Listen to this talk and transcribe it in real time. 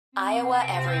Iowa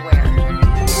Everywhere.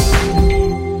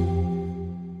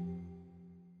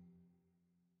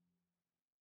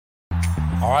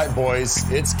 All right, boys,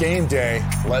 it's game day.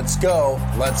 Let's go.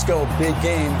 Let's go. Big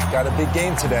game. Got a big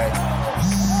game today.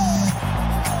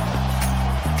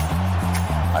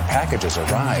 My package has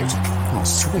arrived. Oh,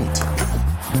 sweet.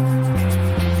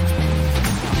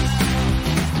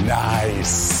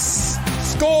 Nice.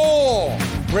 Score!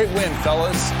 Great win,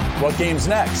 fellas. What game's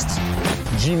next?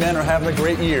 G-men are having a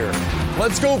great year.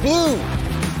 Let's go blue!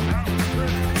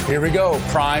 Here we go.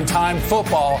 Primetime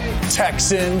football.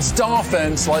 Texans,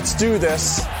 Dolphins. Let's do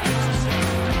this.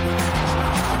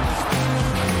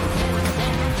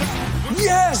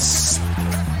 Yes!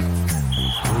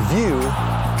 Review.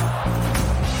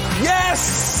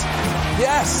 Yes!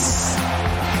 Yes!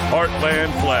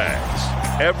 Heartland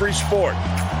Flags. Every sport,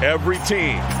 every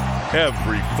team,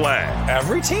 every flag.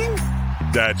 Every team?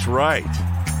 That's right.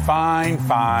 Fine.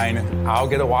 I'll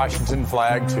get a Washington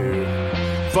flag too.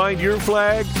 Find your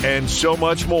flag and so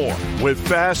much more with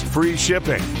fast, free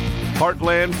shipping.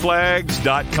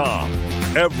 Heartlandflags.com.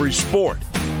 Every sport,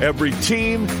 every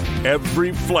team,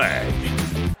 every flag.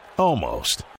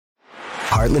 Almost.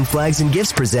 Heartland Flags and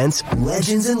Gifts presents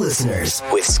Legends and Listeners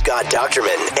with Scott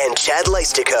Docterman and Chad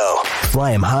Leistico.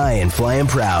 Fly 'em high and fly 'em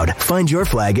proud. Find your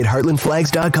flag at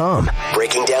heartlandflags.com.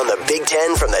 Breaking down the Big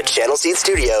Ten from the Channel Seed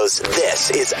Studios, this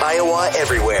is Iowa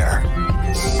Everywhere.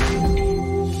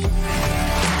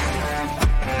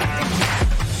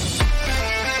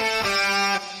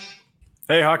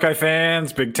 Hey, Hawkeye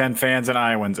fans, Big Ten fans, and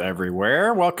Iowans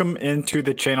everywhere. Welcome into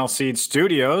the Channel Seed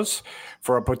Studios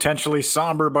for a potentially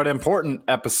somber but important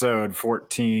episode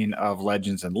 14 of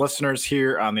Legends and Listeners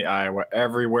here on the Iowa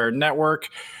Everywhere Network.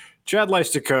 Chad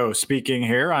Leistico speaking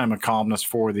here. I'm a columnist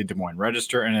for the Des Moines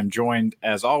Register, and I'm joined,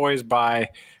 as always,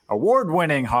 by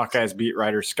award-winning Hawkeyes beat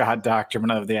writer Scott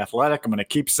Docterman of The Athletic. I'm going to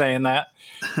keep saying that.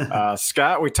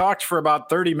 Scott, we talked for about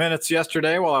 30 minutes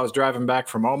yesterday while I was driving back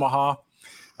from Omaha.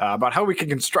 About how we can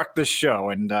construct this show.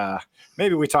 And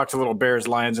maybe we talked a little Bears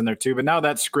Lions in there too, but now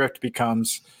that script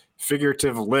becomes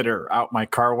figurative litter out my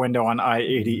car window on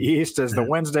I-80 East as the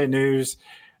Wednesday news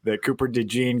that Cooper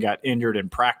DeJeans got injured in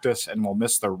practice and will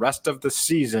miss the rest of the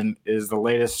season is the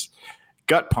latest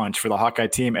gut punch for the Hawkeye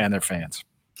team and their fans.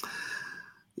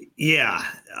 Yeah.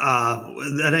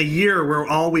 In a year where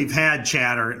all we've had,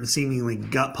 chatter and seemingly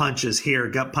gut punches here,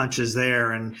 gut punches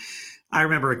there. And I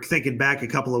remember thinking back a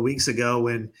couple of weeks ago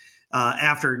when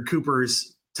after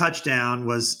Cooper's touchdown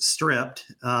was stripped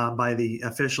by the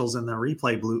officials in the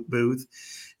replay booth.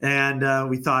 And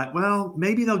we thought, well,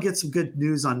 maybe they'll get some good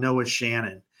news on Noah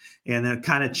Shannon. And it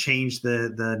kind of changed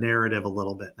the narrative a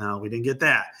little bit. No, we didn't get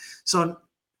that. So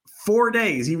 4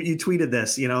 days, you tweeted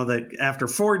this, that after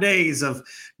 4 days of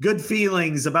good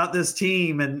feelings about this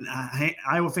team and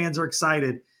Iowa fans are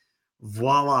excited,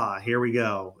 voila, here we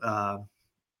go.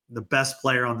 The best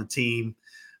player on the team,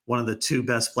 one of the two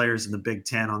best players in the Big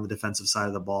Ten on the defensive side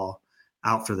of the ball,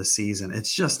 out for the season.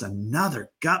 It's just another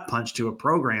gut punch to a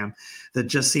program that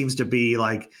just seems to be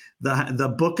like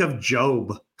the book of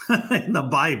Job in the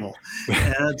Bible.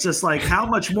 And it's just like, how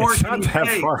much more it's can not you that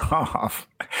take? far off.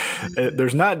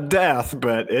 There's not death,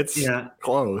 but it's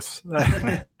close.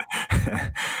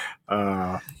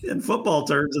 In football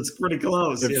terms, it's pretty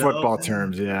close. In football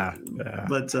terms, yeah.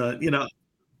 But,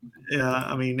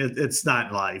 I mean, it's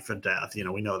not life and death.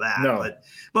 We know that. No.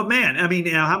 But man, I mean,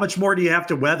 how much more do you have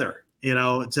to weather?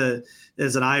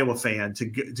 As an Iowa fan, to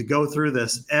go through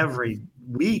this every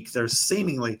week, there's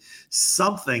seemingly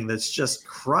something that's just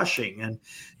crushing. And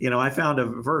I found a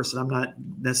verse, and I'm not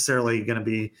necessarily going to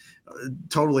be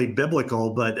totally biblical,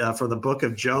 but for the book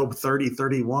of Job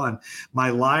 30:31,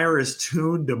 my lyre is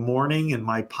tuned to mourning and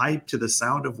my pipe to the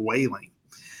sound of wailing.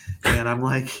 And I'm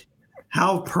like,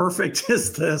 how perfect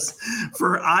is this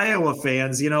for Iowa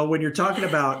fans? When you're talking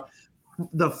about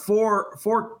the four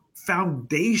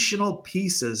foundational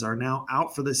pieces are now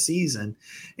out for the season,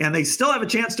 and they still have a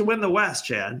chance to win the West,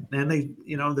 Chad. And they've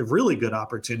really good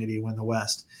opportunity to win the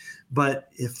West. But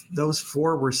if those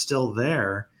four were still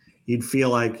there, you'd feel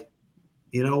like,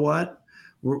 you know what?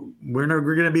 We're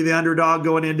going to be the underdog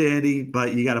going into Indy,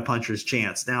 but you got a puncher's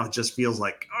chance. Now it just feels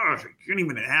like, oh, you can't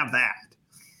even have that.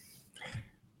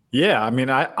 Yeah, I mean,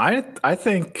 I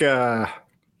think I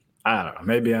don't know.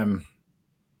 Maybe I'm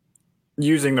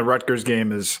using the Rutgers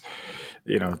game as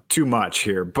too much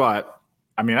here, but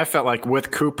I mean, I felt like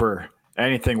with Cooper,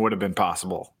 anything would have been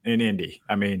possible in Indy.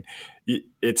 I mean,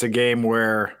 it's a game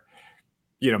where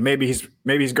maybe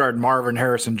he's guarding Marvin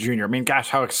Harrison Jr. I mean, gosh,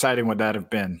 how exciting would that have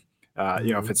been?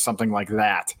 If it's something like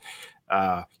that.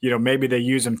 Maybe they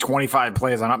use him 25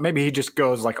 plays on it. Maybe he just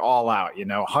goes like all out.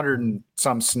 100 and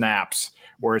some snaps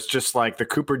where it's just like the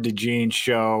Cooper DeJeans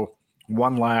show,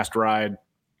 one last ride,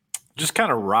 just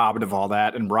kind of robbed of all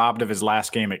that and robbed of his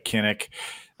last game at Kinnick.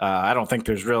 I don't think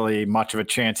there's really much of a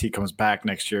chance he comes back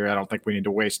next year. I don't think we need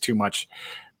to waste too much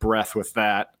breath with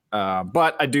that.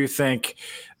 But I do think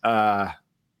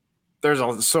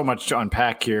there's so much to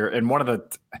unpack here. And one of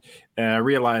the, and I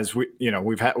realize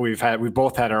we've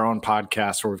both had our own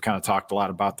podcasts where we've kind of talked a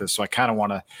lot about this. So I kind of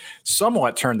want to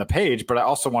somewhat turn the page, but I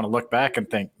also want to look back and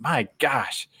think, my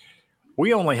gosh,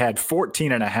 we only had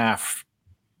 14 and a half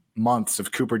months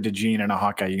of Cooper DeJean in a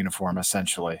Hawkeye uniform,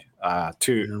 essentially,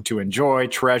 to enjoy,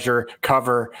 treasure,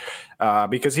 cover,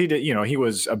 because he did, he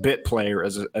was a bit player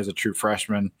as a true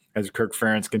freshman, as Kirk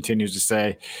Ferentz continues to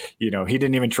say. He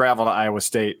didn't even travel to Iowa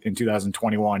State in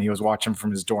 2021. He was watching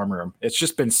from his dorm room. It's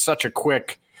just been such a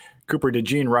quick Cooper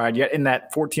DeJean ride. Yet in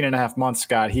that 14 and a half months,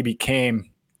 Scott, he became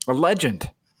a legend.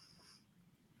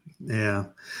 Yeah,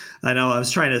 I know. I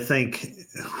was trying to think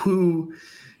who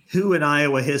in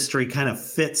Iowa history kind of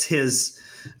fits his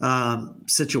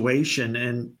situation.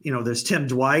 And, there's Tim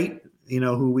Dwight,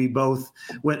 who we both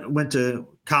went to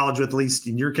college with. At least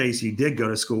in your case, you did go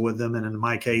to school with them. And in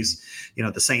my case,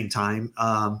 at the same time,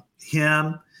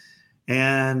 him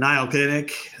and Niall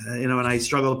Kinnick, and I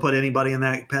struggle to put anybody in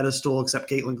that pedestal except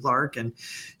Caitlin Clark. And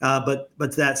but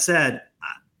that said,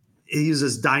 he's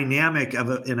as dynamic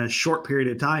in a short period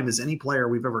of time as any player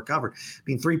we've ever covered.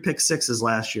 3 pick sixes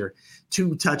last year,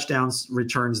 2 touchdowns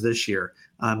returns this year.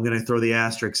 I'm going to throw the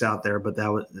asterisks out there, but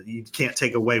you can't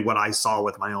take away what I saw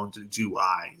with my own two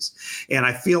eyes. And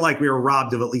I feel like we were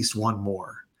robbed of at least one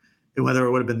more. And whether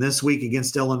it would have been this week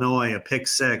against Illinois, a pick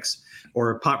 6,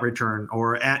 or a punt return,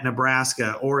 or at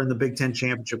Nebraska, or in the Big Ten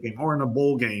championship game, or in a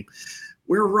bowl game,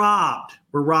 we're robbed.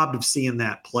 We're robbed of seeing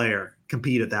that player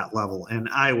compete at that level. And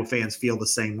Iowa fans feel the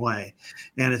same way.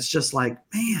 And it's just like,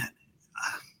 man,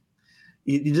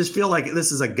 you just feel like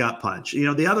this is a gut punch.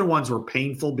 The other ones were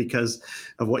painful because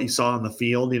of what you saw on the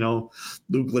field, Luke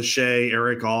Lachey,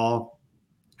 Eric All,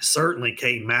 certainly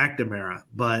Kate McNamara.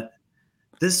 But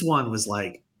this one was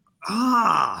like,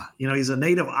 he's a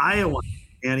native Iowan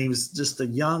and he was just a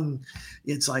young,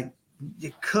 it's like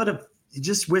you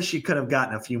just wish you could have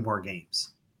gotten a few more games.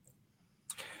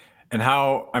 And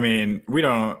we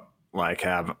don't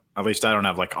have, at least I don't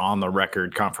have on the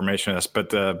record confirmation of this,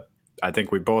 but I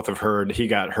think we both have heard he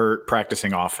got hurt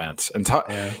practicing offense. And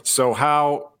so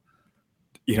how,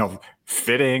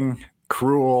 fitting,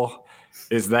 cruel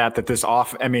is that this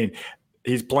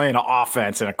he's playing an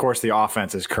offense, and of course the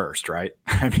offense is cursed, right?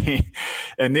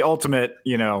 And the ultimate,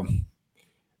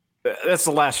 that's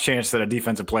the last chance that a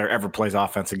defensive player ever plays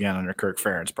offense again under Kirk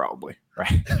Ferentz, probably,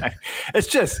 right?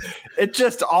 it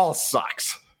just all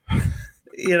sucks.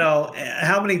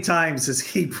 How many times has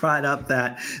he brought up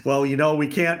that, well, we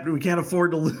can't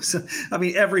afford to lose.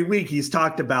 Every week he's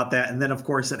talked about that. And then of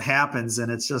course it happens.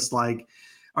 And it's just like,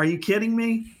 are you kidding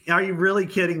me? Are you really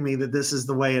kidding me that this is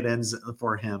the way it ends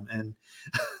for him? And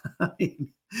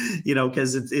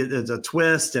cause it's a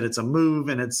twist and it's a move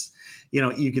and it's,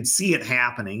 you could see it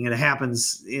happening, and it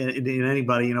happens in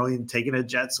anybody, taking a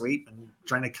jet sweep and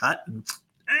trying to cut and,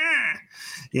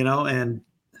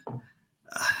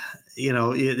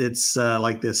 it's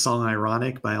like this song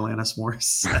 "Ironic" by Alanis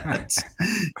Morissette.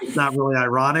 It's not really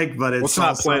ironic, but it's. Let's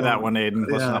not play that one, Aiden.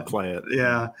 Let's not play it.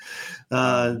 Yeah,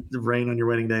 the rain on your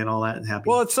wedding day and all that, and happy.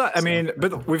 Well, it's not.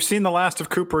 But we've seen the last of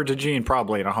Cooper DeJean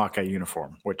probably in a Hawkeye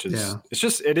uniform, which is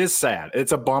it is sad.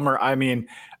 It's a bummer.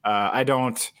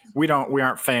 We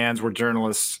aren't fans. We're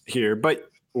journalists here, but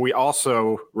we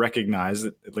also recognize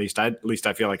that at least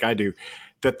I feel like I do,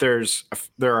 that there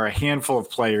are a handful of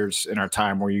players in our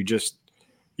time where you just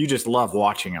love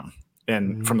watching them.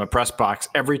 And from the press box,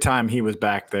 every time he was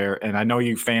back there, and I know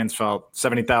you fans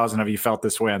 70,000 of you felt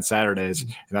this way on Saturdays,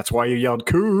 and that's why you yelled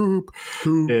 "Coop."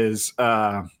 Is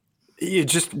you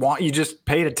just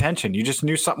paid attention. You just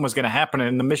knew something was going to happen.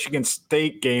 And the Michigan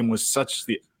State game was such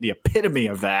the epitome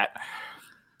of that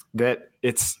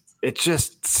it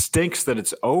just stinks that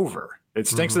it's over. It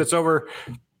stinks that it's over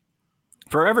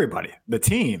for everybody, the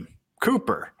team,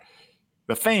 Cooper,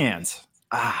 the fans.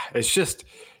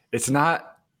 It's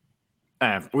not.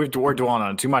 We're dwelling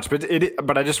on it too much,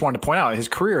 but I just wanted to point out his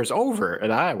career is over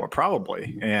at Iowa,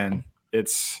 probably, and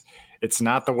it's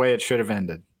not the way it should have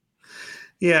ended.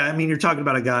 Yeah, you're talking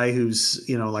about a guy who's,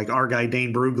 like our guy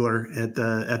Dane Brugler at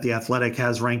the Athletic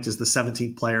has ranked as the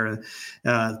 17th player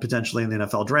potentially in the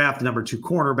NFL draft, the number 2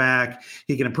 cornerback.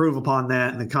 He can improve upon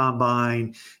that in the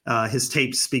combine. His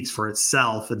tape speaks for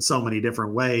itself in so many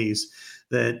different ways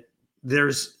that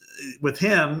there's with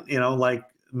him, like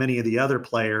many of the other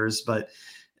players, but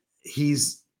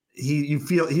you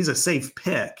feel he's a safe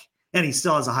pick and he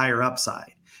still has a higher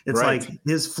upside. It's Right. like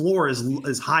his floor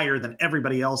is higher than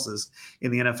everybody else's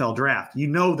in the NFL draft. You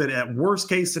know that at worst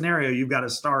case scenario, you've got a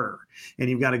starter and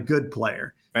you've got a good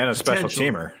player. And a special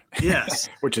Potentially. teamer. Yes.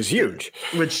 Which is huge.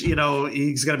 Which,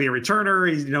 he's going to be a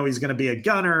returner. He's going to be a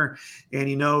gunner. And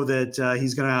that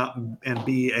he's going to and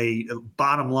be a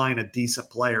bottom line, a decent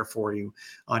player for you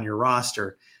on your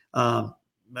roster.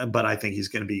 But I think he's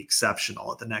going to be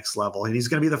exceptional at the next level. And he's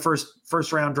going to be the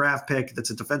first round draft pick that's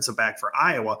a defensive back for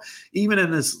Iowa, even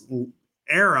in this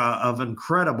era of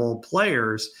incredible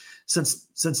players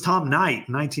since Tom Knight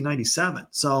in 1997.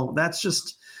 So that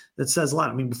says a lot.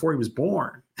 I mean, before he was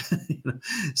born.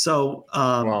 So,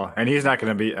 and he's not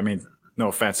going to be, no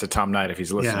offense to Tom Knight if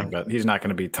he's listening, but he's not going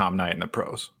to be Tom Knight in the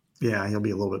pros. Yeah, he'll be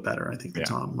a little bit better, I think, than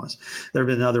Tom was. There have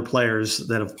been other players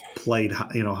that have played,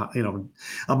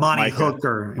 Amani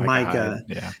Hooker, Micah,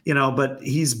 but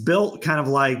he's built kind of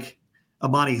like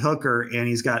Amani Hooker, and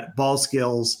he's got ball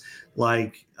skills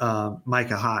like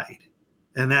Micah Hyde.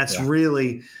 And that's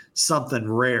really something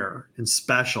rare and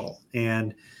special.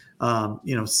 And,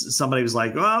 somebody was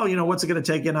like, well, what's it going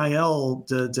to take NIL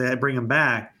to bring him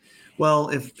back? Well,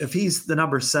 if he's the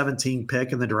number 17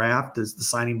 pick in the draft, the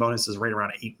signing bonus is right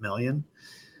around $8 million.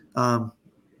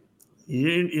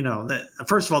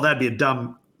 First of all, that'd be a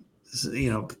dumb,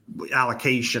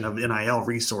 allocation of NIL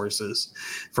resources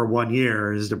for 1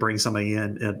 year is to bring somebody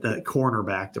in at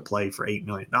cornerback to play for $8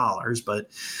 million.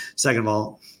 But second of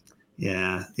all,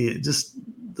 this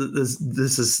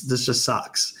just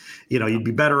sucks. You'd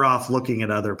be better off looking at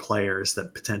other players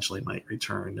that potentially might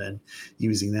return than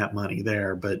using that money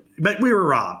there. But we were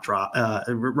robbed,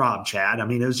 Chad. I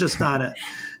mean, it was just not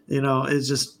it's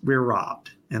just we were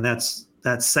robbed, and that's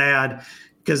sad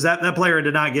because that player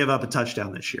did not give up a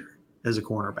touchdown this year as a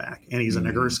cornerback, and he's a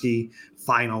Nagurski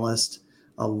finalist,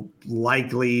 a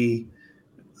likely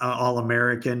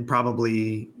All-American,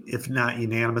 probably if not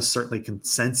unanimous, certainly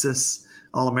consensus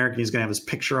All-American. He's going to have his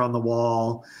picture on the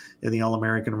wall in the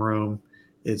All-American room.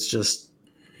 It's just,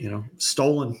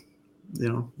 stolen. We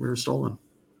were stolen.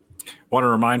 Want to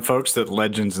remind folks that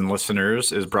Legends and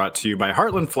Listeners is brought to you by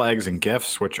Heartland Flags and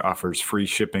Gifts, which offers free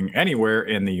shipping anywhere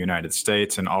in the United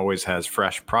States and always has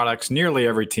fresh products, nearly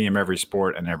every team, every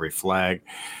sport, and every flag.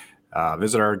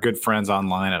 Visit our good friends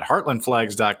online at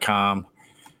heartlandflags.com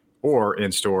or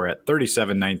in store at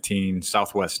 3719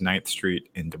 Southwest 9th Street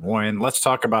in Des Moines. Let's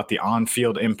talk about the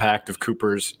on-field impact of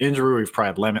Cooper's injury. We've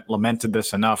probably lamented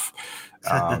this enough,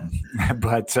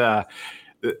 but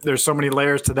there's so many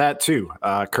layers to that too.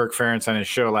 Kirk Ferentz on his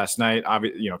show last night,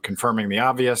 confirming the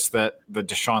obvious that the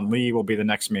Deshaun Lee will be the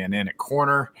next man in at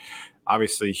corner.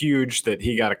 Obviously huge that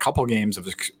he got a couple games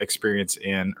of experience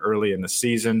in early in the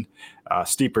season.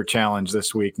 Steeper challenge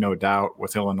this week, no doubt,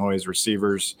 with Illinois'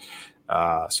 receivers.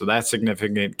 So that's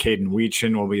significant. Caden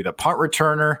Weechin will be the punt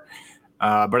returner.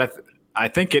 But I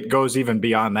think it goes even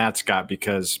beyond that, Scott,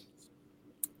 because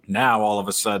now all of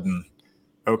a sudden,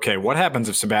 okay, what happens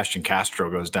if Sebastian Castro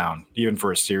goes down, even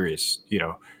for a series?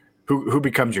 Who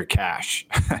becomes your cash?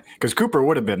 Because Cooper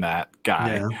would have been that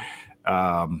guy.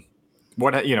 Yeah.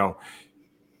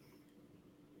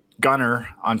 Gunner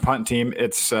on punt team,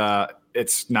 it's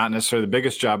not necessarily the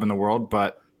biggest job in the world,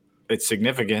 but it's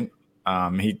significant.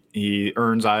 He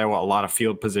earns Iowa a lot of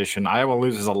field position. Iowa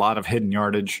loses a lot of hidden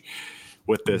yardage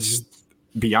with this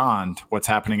beyond what's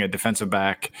happening at defensive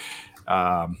back.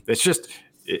 It's just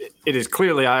it is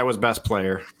clearly Iowa's best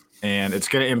player, and it's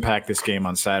going to impact this game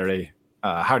on Saturday.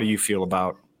 How do you feel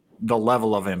about the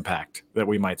level of impact that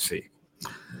we might see?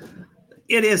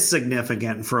 It is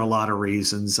significant for a lot of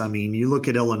reasons. I mean, you look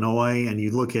at Illinois and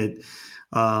you look at,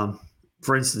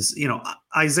 for instance,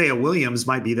 Isaiah Williams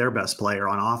might be their best player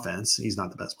on offense. He's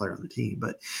not the best player on the team,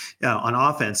 but on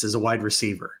offense is a wide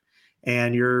receiver.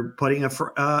 And you're putting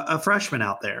a freshman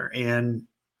out there. And,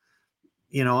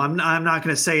 I'm not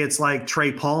going to say it's like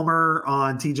Trey Palmer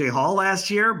on TJ Hall last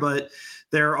year, but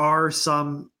there are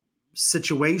some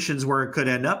situations where it could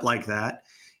end up like that.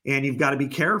 And you've got to be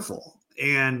careful.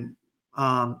 And,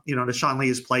 Deshaun Lee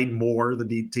has played more than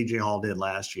TJ Hall did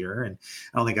last year. And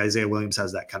I don't think Isaiah Williams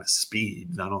has that kind of speed.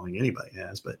 I don't think anybody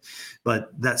has, but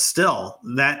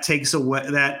that takes away,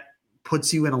 that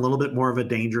puts you in a little bit more of a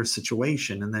dangerous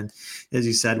situation. And then, as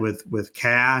you said, with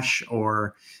Cash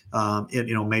or,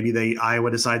 maybe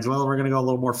Iowa decides, well, we're going to go a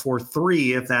little more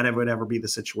 4-3 if that would ever be the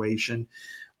situation.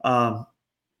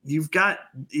 You've got,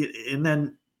 and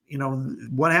then,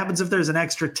 what happens if there's an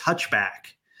extra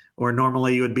touchback? Or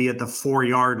normally you would be at the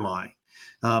 4-yard line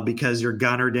because your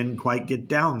gunner didn't quite get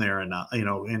down there enough,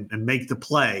 and make the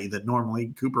play that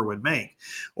normally Cooper would make.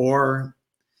 Or,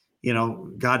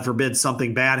 God forbid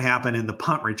something bad happen in the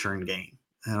punt return game.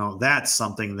 that's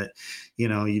something that,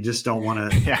 you just don't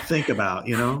want to think about,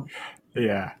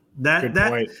 Yeah. Good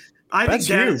point. I That's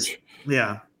think huge.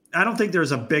 I don't think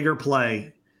there's a bigger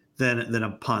play than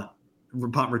a punt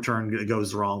return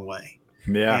goes the wrong way.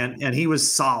 Yeah. And he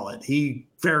was solid. He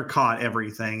fair caught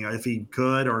everything if he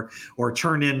could, or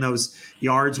turn in those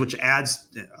yards, which adds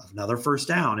another first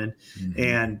down.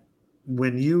 And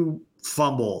when you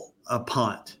fumble a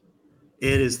punt,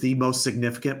 it is the most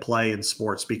significant play in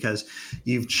sports because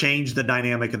you've changed the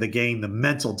dynamic of the game, the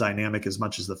mental dynamic as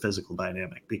much as the physical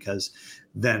dynamic, because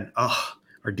then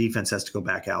our defense has to go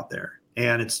back out there.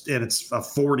 And it's a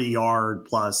 40-yard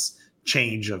plus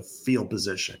change of field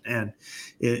position. And,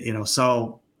 Caden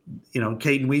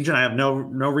Weegan, I have no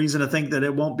reason to think that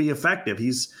it won't be effective.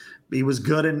 He was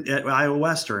good at Iowa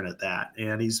Western at that,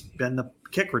 and he's been the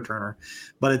kick returner.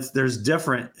 But it's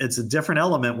a different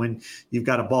element when you've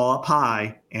got a ball up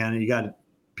high and you got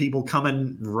people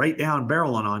coming right down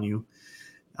barreling on you.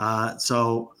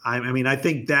 So I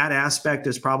think that aspect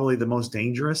is probably the most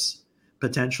dangerous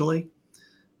potentially.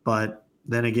 But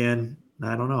then again,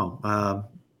 I don't know.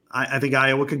 I think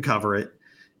Iowa can cover it.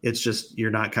 It's just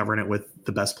you're not covering it with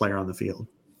the best player on the field.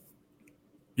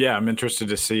 Yeah, I'm interested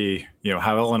to see,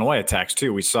 how Illinois attacks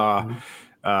too. We saw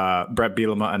Brett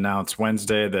Bielema announce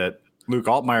Wednesday that Luke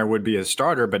Altmaier would be his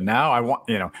starter, but now I want,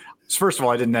 first of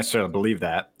all, I didn't necessarily believe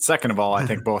that. Second of all, I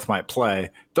think both might play.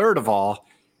 Third of all,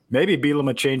 maybe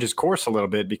Bielema changes course a little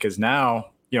bit because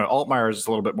now, Altmaier is a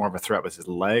little bit more of a threat with his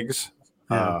legs.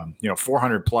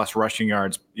 400 plus rushing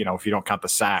yards, if you don't count the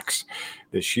sacks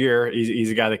this year, he's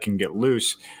a guy that can get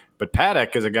loose, but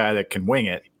Paddock is a guy that can wing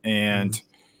it. And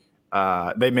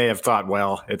they may have thought,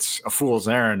 well, it's a fool's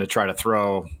errand to try to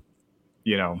throw,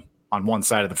 on one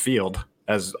side of the field,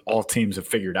 as all teams have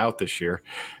figured out this year.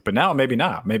 But now maybe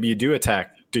not. Maybe you do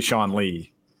attack Deshaun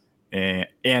Lee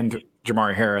and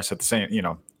Jamari Harris at the same,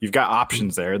 you've got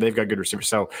options there. They've got good receivers.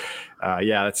 So,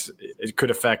 it could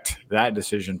affect that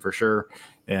decision for sure.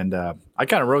 And I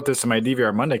kind of wrote this in my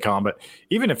DVR Monday column, but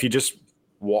even if you just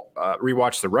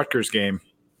rewatch the Rutgers game,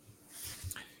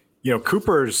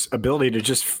 Cooper's ability to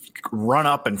just run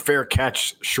up and fair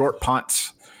catch short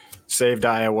punts saved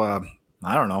Iowa,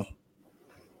 I don't know,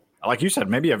 like you said,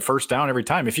 maybe a first down every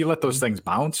time. If you let those things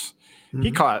bounce,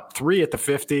 he caught 3 at the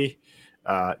 50,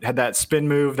 had that spin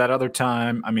move that other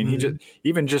time. I mean, he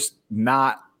just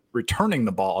not returning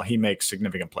the ball, he makes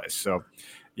significant plays. So,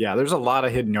 yeah, there's a lot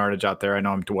of hidden yardage out there. I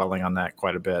know I'm dwelling on that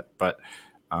quite a bit, but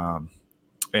I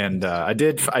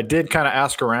did kind of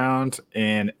ask around,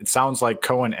 and it sounds like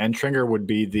Cohen Entringer would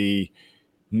be the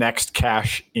next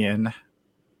cash in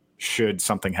should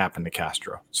something happen to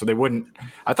Castro. So they wouldn't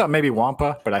 – I thought maybe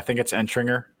Wampa, but I think it's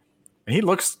Entringer. And he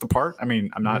looks the part. I mean,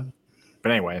 I'm not –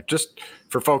 but anyway, just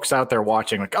for folks out there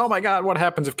watching, like, oh, my God, what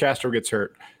happens if Castro gets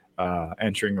hurt?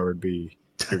 Entringer would be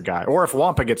your guy. Or if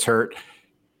Wampa gets hurt,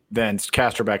 then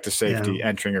Castro back to safety,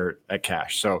 Entringer at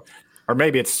cash. So – or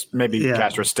maybe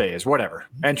Castro stays, whatever.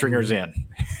 Entringer's in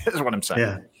is what I'm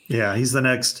saying. Yeah, he's the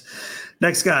next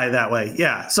guy that way.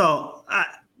 Yeah, so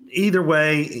either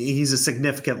way, he's a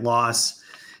significant loss.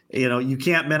 You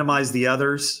can't minimize the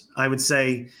others. I would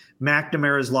say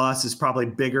McNamara's loss is probably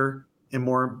bigger and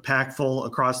more impactful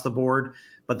across the board,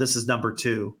 but this is number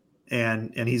 2,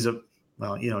 and he's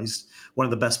he's one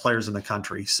of the best players in the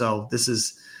country. So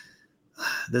this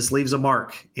leaves a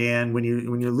mark, and when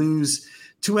you lose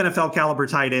 2 NFL caliber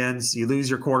tight ends, you lose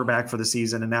your quarterback for the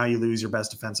season, and now you lose your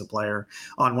best defensive player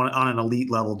on an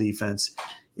elite level defense.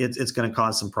 It's going to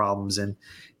cause some problems. And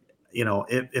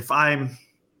if I'm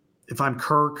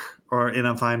Kirk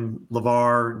if I'm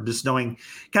LeVar, just knowing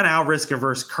kind of how risk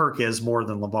averse Kirk is more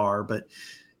than LeVar, but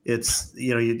it's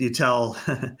you tell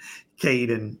Cade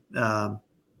and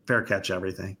fair catch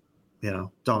everything.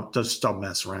 Don't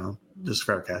mess around. Just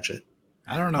fair catch it.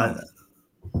 I don't know,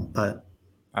 but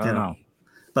I don't know.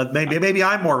 But maybe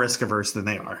I'm more risk averse than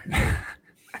they are.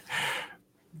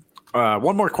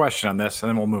 One more question on this, and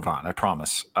then we'll move on. I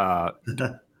promise.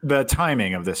 The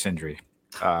timing of this injury.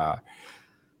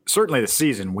 Certainly the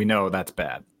season, we know that's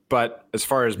bad. But as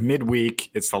far as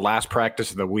midweek, it's the last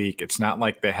practice of the week. It's not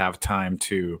like they have time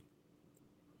to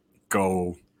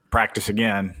go practice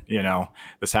again.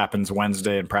 This happens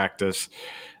Wednesday in practice.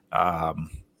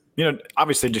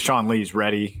 Obviously Deshaun Lee's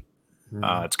ready.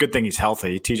 It's a good thing he's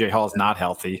healthy. TJ Hall's not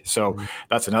healthy. So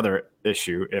that's another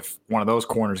issue. If one of those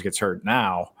corners gets hurt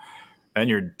now, then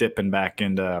you're dipping back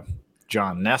into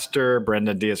John Nestor,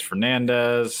 Brendan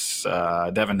Diaz-Fernandez,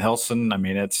 Devin Hilson. I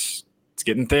mean, it's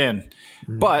getting thin.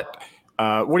 But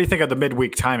what do you think of the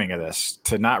midweek timing of this,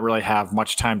 to not really have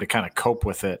much time to kind of cope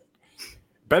with it?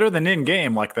 Better than in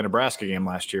game, like the Nebraska game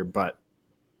last year, but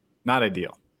not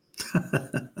ideal.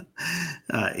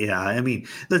 Yeah, I mean,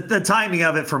 the timing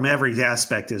of it from every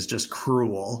aspect is just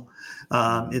cruel.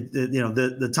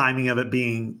 The timing of it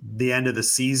being the end of the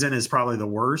season is probably the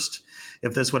worst.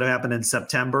 If this would have happened in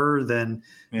September, then,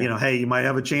 hey, you might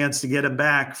have a chance to get him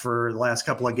back for the last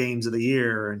couple of games of the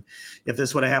year. And if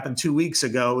this would have happened 2 weeks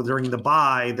ago during the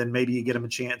bye, then maybe you get him a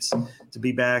chance to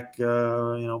be back,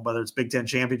 whether it's Big Ten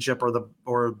championship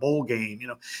or a bowl game,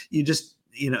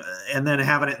 and then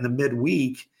having it in the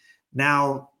midweek.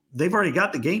 Now they've already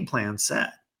got the game plan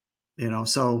set,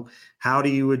 so how do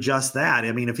you adjust that?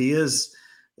 I mean, if he was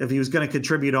going to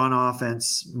contribute on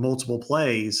offense, multiple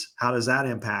plays, how does that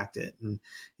impact it? And,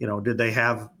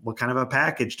 what kind of a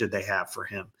package did they have for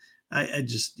him? I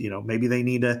just, maybe they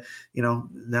need to,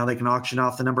 now they can auction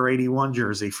off the number 81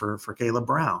 jersey for Caleb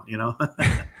Brown,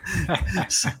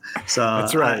 so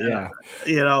that's right.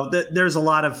 There's a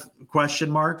lot of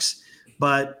question marks,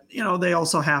 but, they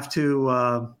also have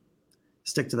to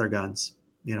stick to their guns.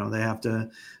 They have to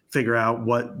figure out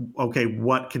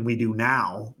what can we do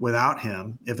now without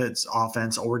him, if it's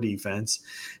offense or defense.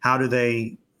 How do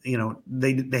they,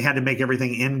 they had to make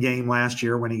everything in game last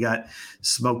year when he got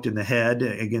smoked in the head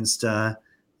against,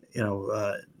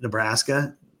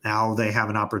 Nebraska. Now they have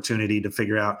an opportunity to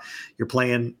figure out, you're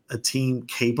playing a team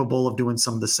capable of doing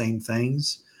some of the same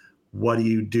things. What do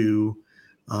you do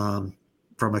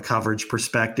from a coverage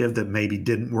perspective that maybe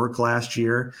didn't work last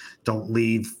year? Don't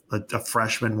leave a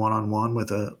freshman one-on-one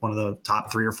with one of the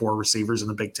top 3 or 4 receivers in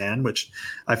the Big Ten, which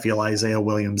I feel Isaiah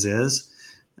Williams is.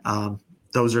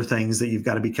 Those are things that you've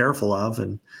got to be careful of,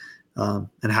 and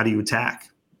how do you attack?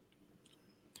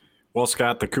 Well,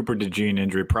 Scott, the Cooper DeJeans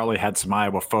injury probably had some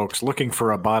Iowa folks looking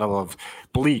for a bottle of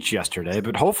bleach yesterday,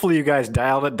 but hopefully you guys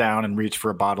dialed it down and reached for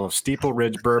a bottle of Steeple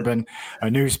Ridge Bourbon, a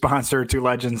new sponsor to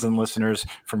Legends and listeners.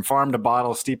 From farm to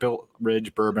bottle, Steeple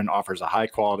Ridge Bourbon offers a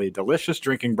high-quality, delicious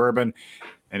drinking bourbon.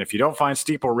 And if you don't find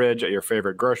Steeple Ridge at your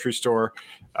favorite grocery store,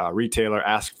 retailer,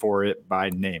 ask for it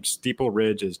by name. Steeple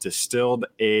Ridge is distilled,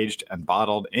 aged, and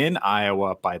bottled in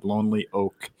Iowa by Lonely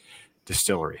Oak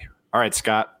Distillery. All right,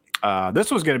 Scott. This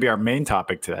was going to be our main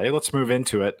topic today. Let's move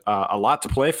into it. A lot to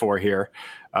play for here.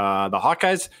 The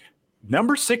Hawkeyes,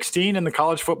 number 16 in the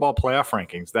college football playoff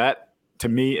rankings. That, to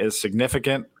me, is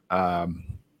significant.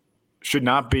 Should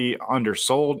not be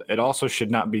undersold. It also should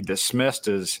not be dismissed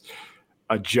as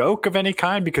a joke of any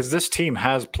kind, because this team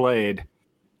has played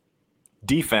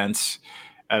defense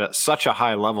at such a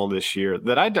high level this year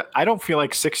that I don't feel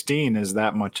like 16 is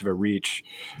that much of a reach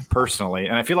personally.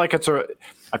 And I feel like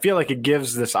it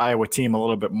gives this Iowa team a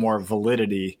little bit more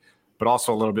validity, but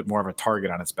also a little bit more of a target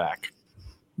on its back.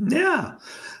 Yeah.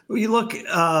 Well, you look,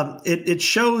 it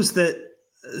shows that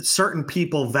certain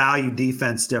people value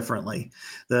defense differently.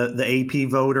 The AP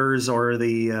voters or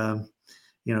the,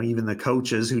 even the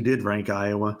coaches who did rank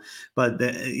Iowa, but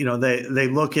they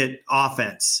look at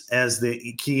offense as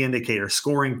the key indicator,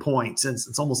 scoring points.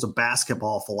 It's almost a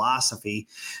basketball philosophy.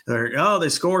 They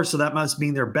score, so that must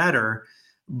mean they're better.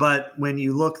 But when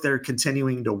you look, they're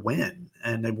continuing to win,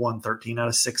 and they've won 13 out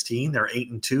of 16. They're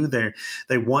 8-2.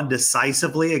 They won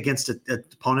decisively against an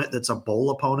opponent that's a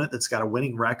bowl opponent that's got a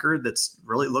winning record that's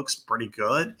really looks pretty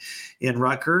good in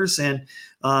Rutgers. And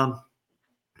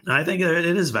I think it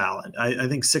is valid. I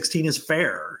think 16 is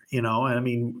fair. I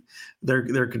mean,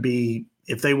 there could be,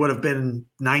 if they would have been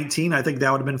 19, I think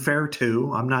that would have been fair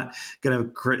too. I'm not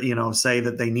going to say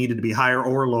that they needed to be higher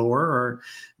or lower,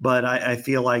 but I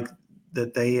feel like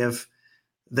that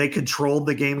they controlled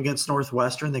the game against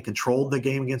Northwestern. They controlled the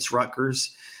game against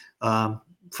Rutgers.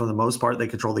 For the most part, they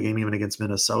controlled the game even against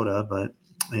Minnesota, but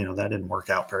that didn't work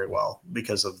out very well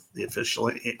because of the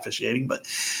officiating.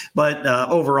 But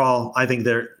overall, I think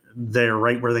they're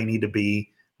right where they need to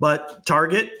be. But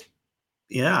target,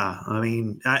 yeah, I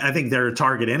mean, I think they're a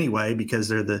target anyway because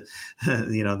they're the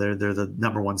they're the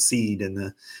number 1 seed in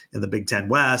the Big Ten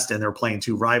West, and they're playing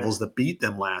 2 rivals that beat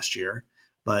them last year.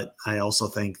 But I also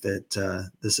think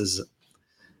that this is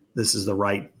the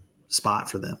right spot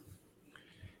for them.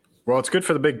 Well, it's good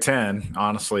for the Big Ten,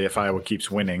 honestly, if Iowa keeps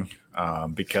winning,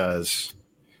 because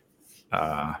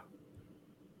that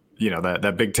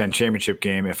Big Ten championship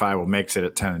game, if Iowa makes it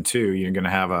at 10-2, you're going to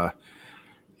have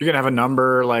a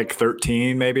number like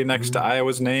 13 maybe next to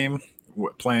Iowa's name,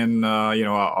 playing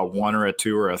a 1 or a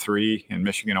 2 or a 3 in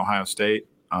Michigan, Ohio State.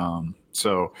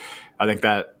 So I think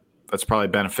that's probably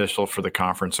beneficial for the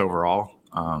conference overall.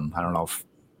 I don't know if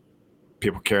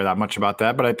people care that much about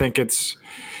that, but I think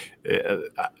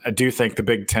I do think the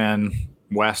Big Ten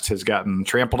West has gotten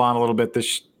trampled on a little bit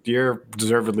this year,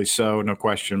 deservedly so, no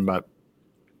question. But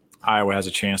Iowa has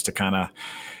a chance to kind of,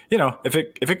 if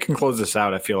it can close this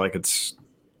out, I feel like it's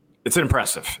it's an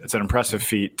impressive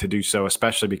feat to do so,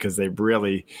 especially because they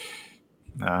really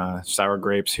sour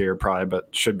grapes here probably,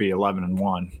 but should be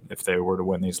 11-1 if they were to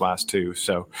win these last two.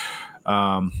 So,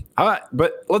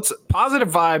 but let's positive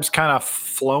vibes kind of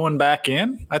flowing back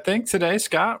in, I think today,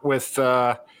 Scott, with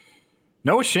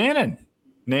Noah Shannon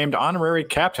named honorary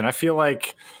captain. I feel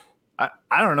like,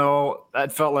 I don't know,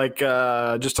 that felt like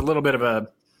just a little bit of a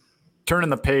turn in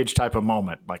the page type of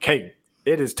moment. Like, hey,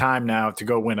 it is time now to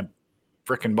go win a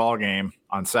freaking ball game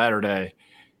on Saturday.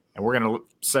 And we're going to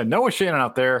send Noah Shannon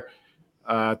out there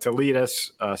to lead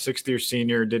us. Sixth-year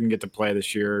senior, didn't get to play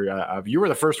this year. You were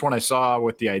the first one I saw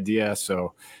with the idea,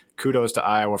 so kudos to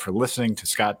Iowa for listening to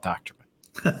Scott Docterman.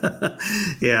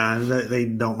 Yeah, they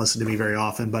don't listen to me very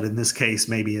often, but in this case,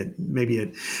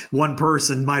 maybe one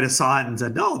person might have saw it and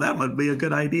said, "No, that would be a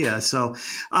good idea." So,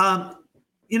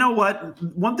 you know what?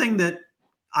 One thing that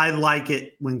I like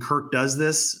it when Kirk does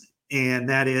this, and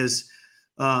that is,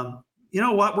 you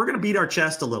know what? We're going to beat our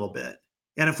chest a little bit.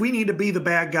 And if we need to be the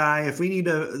bad guy, if we need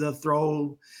to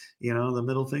throw, the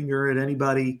middle finger at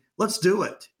anybody, let's do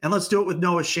it. And let's do it with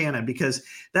Noah Shannon, because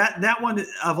that one,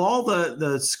 of all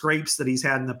the scrapes that he's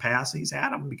had in the past, he's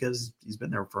had them because he's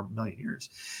been there for a million years.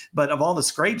 But of all the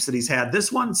scrapes that he's had,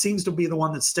 this one seems to be the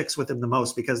one that sticks with him the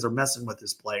most, because they're messing with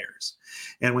his players.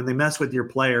 And when they mess with your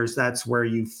players, that's where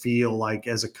you feel like,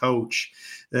 as a coach,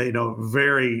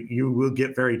 you will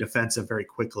get very defensive very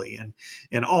quickly.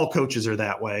 And all coaches are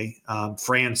that way.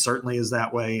 Fran certainly is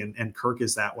that way, and Kirk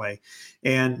is that way.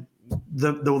 And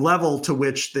the level to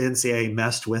which the NCAA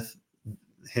messed with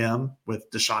him, with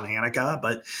Deshaun Hanukkah,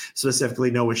 but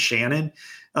specifically Noah Shannon,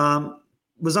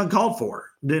 was uncalled for.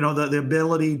 The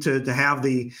ability to have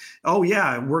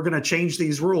we're going to change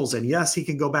these rules, and yes, he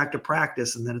can go back to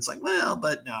practice, and then it's like, well,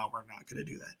 but no, we're not going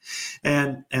to do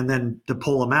that, and then to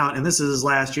pull him out, and this is his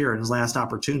last year and his last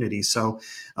opportunity. So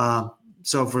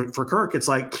for Kirk, it's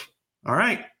like, all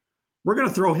right, we're going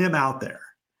to throw him out there,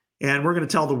 and we're going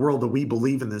to tell the world that we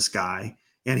believe in this guy,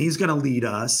 and he's going to lead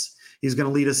us. He's going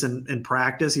to lead us in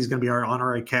practice. He's going to be our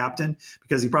honorary captain,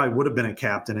 because he probably would have been a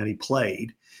captain had he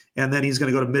played. And then he's going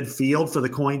to go to midfield for the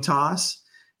coin toss,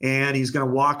 and he's going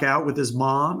to walk out with his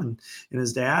mom and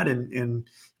his dad and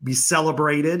be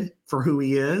celebrated for who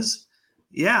he is.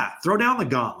 Yeah, throw down the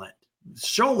gauntlet.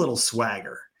 Show a little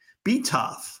swagger. Be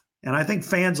tough. And I think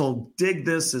fans will dig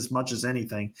this as much as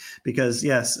anything, because,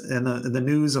 yes, and the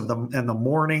news of the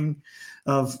morning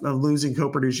of losing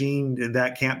Cooper DeJeans,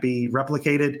 that can't be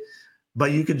replicated.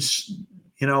 But you can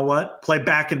play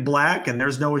back in black, and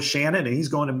there's Noah Shannon, and he's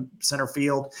going to center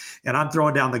field, and I'm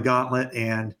throwing down the gauntlet,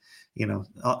 and,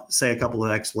 I'll say a couple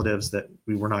of expletives that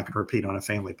we were not going to repeat on a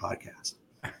family podcast.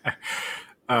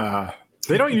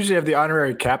 They don't usually have the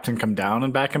honorary captain come down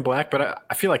in back in black, but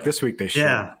I feel like this week they should.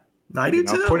 Yeah, I do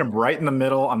too. Put him right in the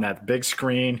middle on that big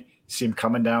screen. See him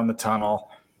coming down the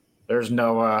tunnel. There's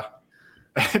Noah.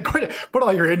 Put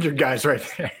all your injured guys right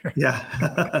there. Yeah.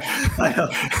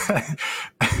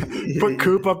 Put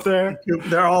Coop up there.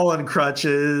 They're all on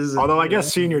crutches. Although I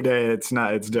guess senior day, it's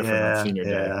different on senior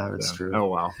day. Yeah, that's true. Oh,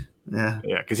 wow. Yeah.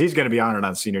 Yeah, because he's going to be honored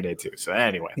on senior day too. So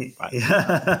anyway,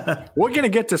 we're going to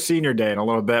get to senior day in a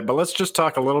little bit, but let's just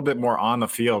talk a little bit more on the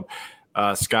field,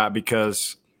 Scott,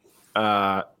 because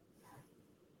Iowa's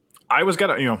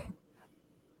got a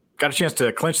chance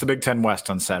to clinch the Big Ten West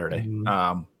on Saturday.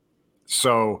 Mm-hmm.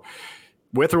 So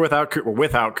with or without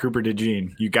Cooper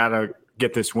DeJeans, you got to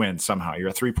get this win somehow. You're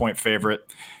a 3-point favorite.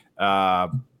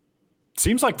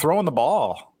 Seems like throwing the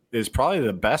ball is probably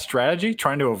the best strategy,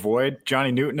 trying to avoid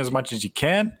Johnny Newton as much as you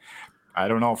can. I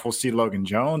don't know if we'll see Logan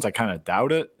Jones. I kind of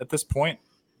doubt it at this point.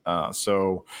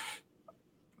 So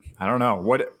I don't know.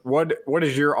 What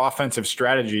is your offensive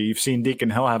strategy? You've seen Deacon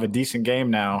Hill have a decent game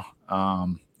now.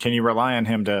 Can you rely on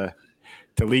him to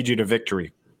lead you to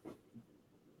victory?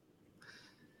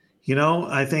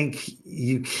 I think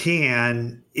you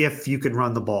can, if you can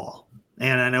run the ball.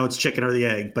 And I know it's chicken or the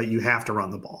egg, but you have to run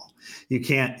the ball. You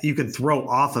can throw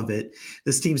off of it.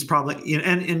 This team's probably,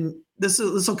 and this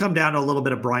will come down to a little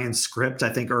bit of Brian's script. I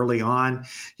think early on,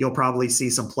 you'll probably see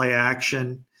some play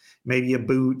action, maybe a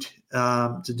boot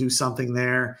to do something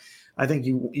there. I think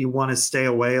you want to stay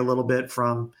away a little bit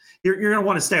from, you're going to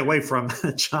want to stay away from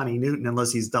Johnny Newton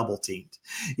unless he's double teamed,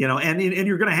 and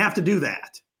you're going to have to do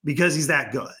that because he's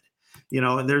that good.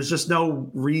 And there's just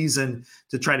no reason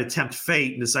to try to tempt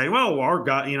fate and to say, well, our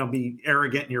guy, be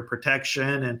arrogant in your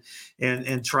protection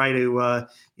and try to,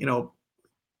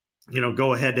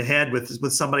 go head to head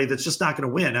with somebody that's just not going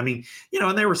to win. I mean,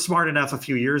 and they were smart enough a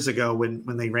few years ago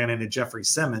when they ran into Jeffrey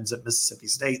Simmons at Mississippi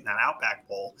State in that Outback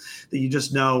Bowl that you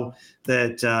just know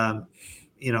that,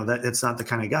 that it's not the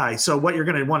kind of guy. So what you're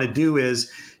going to want to do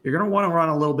is you're going to want to run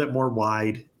a little bit more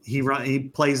wide. He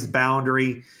plays the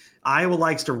boundary. Iowa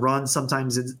likes to run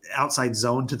sometimes outside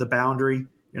zone to the boundary.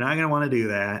 You're not going to want to do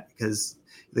that because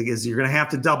you're going to have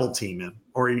to double team him,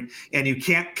 and you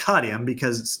can't cut him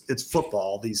because it's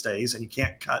football these days and you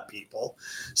can't cut people.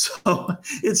 So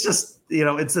it's just,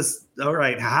 it's just, all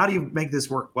right, how do you make this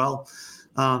work? Well,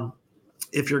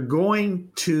 if you're going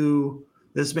to,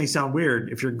 this may sound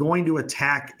weird, if you're going to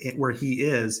attack it where he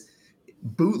is,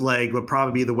 bootleg would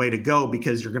probably be the way to go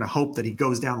because you're going to hope that he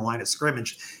goes down the line of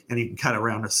scrimmage and you can cut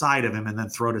around the side of him and then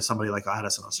throw to somebody like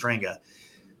Addison Ostrenga.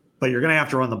 But you're going to have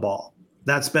to run the ball.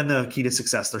 That's been the key to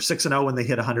success. They're 6-0 when they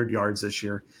hit 100 yards this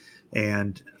year.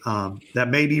 And that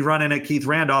may be running at Keith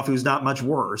Randolph, who's not much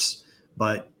worse.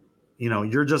 But,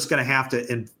 you're just going to have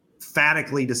to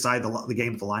emphatically decide the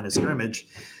game at the line of scrimmage.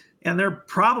 And they're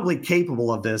probably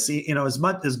capable of this. As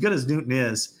good as Newton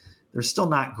is, they're still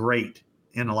not great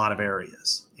in a lot of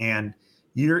areas. And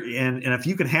if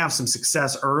you can have some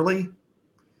success early,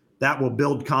 that will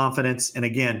build confidence. And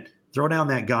again, throw down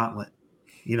that gauntlet.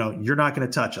 You're not going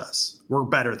to touch us. We're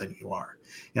better than you are.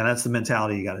 And that's the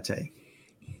mentality you got to take.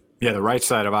 Yeah, the right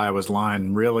side of Iowa's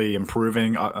line really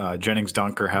improving. Jennings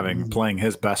Dunker playing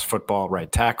his best football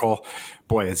right tackle.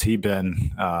 Boy, has he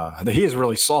been he has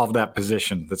really solved that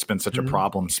position that's been such a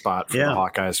problem spot for the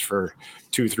Hawkeyes for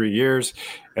 2-3 years.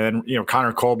 And,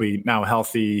 Connor Colby now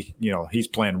healthy, he's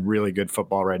playing really good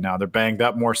football right now. They're banged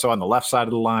up more so on the left side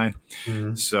of the line.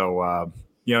 So,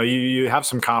 you have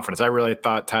some confidence. I really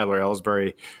thought Tyler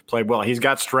Ellsbury played well. He's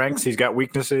got strengths. He's got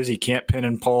weaknesses. He can't pin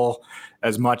and pull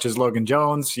as much as Logan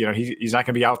Jones. He's not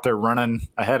going to be out there running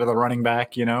ahead of the running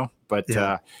back, but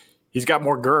he's got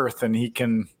more girth and he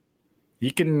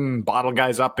can bottle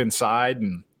guys up inside.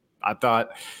 And I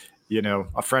thought,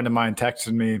 a friend of mine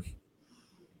texted me,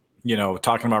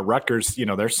 talking about Rutgers,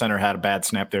 their center had a bad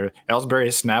snap there.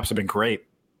 Ellsbury's snaps have been great.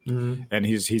 And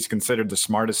he's considered the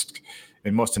smartest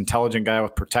and most intelligent guy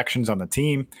with protections on the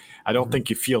team. I don't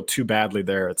think you feel too badly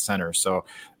there at center. So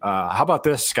how about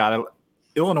this, Scott?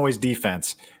 Illinois'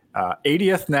 defense,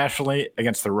 80th nationally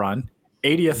against the run,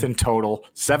 80th in total,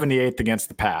 78th against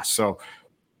the pass. So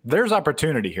there's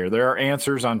opportunity here. There are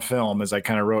answers on film, as I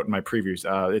kind of wrote in my previews.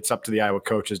 It's up to the Iowa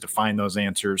coaches to find those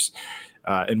answers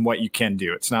and what you can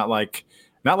do. It's not like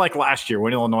last year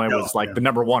when Illinois was the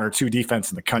number 1 or 2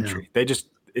 defense in the country.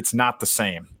 It's not the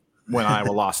same when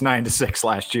Iowa lost 9-6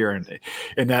 last year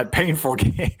in that painful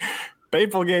game.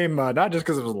 Painful game, not just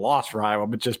because it was a loss for Iowa,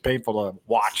 but just painful to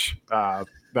watch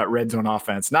that red zone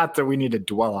offense. Not that we need to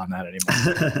dwell on that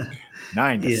anymore.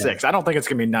 9-6. I don't think it's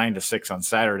going to be 9-6 on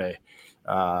Saturday.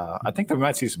 I think we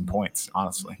might see some points,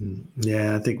 honestly.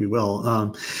 Yeah, I think we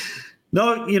will.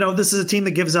 No, this is a team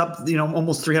that gives up,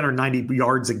 almost 390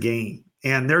 yards a game.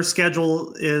 And their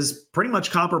schedule is pretty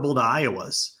much comparable to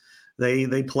Iowa's.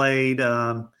 They played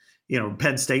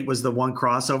Penn State was the one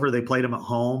crossover. They played them at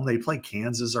home. They played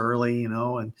Kansas early,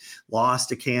 and lost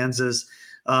to Kansas.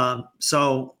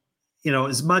 So,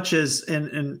 as much as,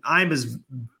 and I'm as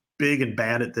big and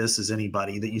bad at this as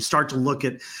anybody, that you start to look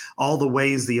at all the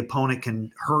ways the opponent can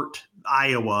hurt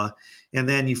Iowa, and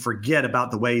then you forget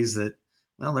about the ways that,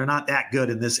 they're not that good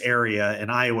in this area, and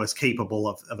Iowa's capable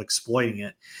of exploiting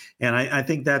it. And I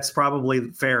think that's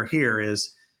probably fair here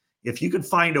is, if you could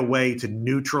find a way to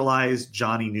neutralize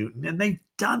Johnny Newton, and they've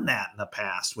done that in the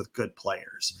past with good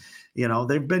players,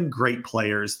 they've been great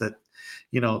players that,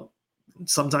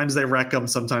 sometimes they wreck them,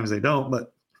 sometimes they don't,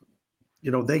 but,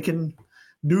 they can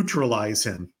neutralize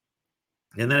him.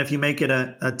 And then if you make it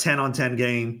a 10-on-10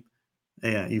 game,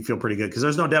 you feel pretty good because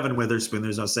there's no Devin Witherspoon,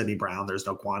 there's no Sidney Brown, there's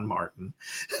no Quan Martin.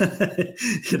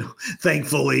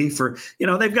 Thankfully for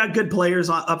they've got good players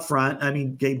up front. I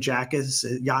mean, Gabe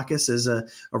Yakis is a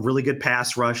really good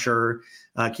pass rusher.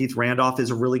 Keith Randolph is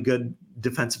a really good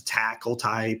defensive tackle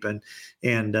type,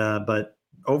 and but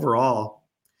overall,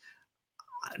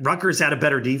 Rutgers had a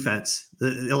better defense.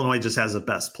 Illinois just has the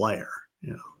best player.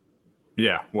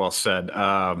 Yeah, well said.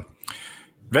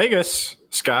 Vegas,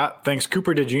 Scott, thinks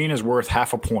Cooper DeJeans is worth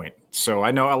 0.5 point. So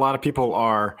I know a lot of people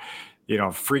are,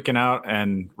 freaking out,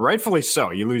 and rightfully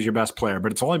so. You lose your best player,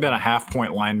 but it's only been a 0.5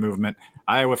 point line movement.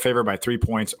 Iowa favored by 3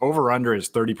 points. Over-under is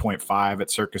 30.5 at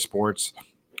Circus Sports,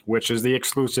 which is the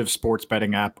exclusive sports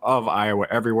betting app of Iowa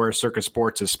everywhere. Circus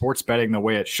Sports is sports betting the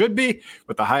way it should be,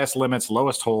 with the highest limits,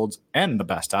 lowest holds, and the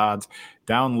best odds.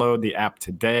 Download the app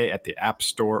today at the App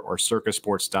Store or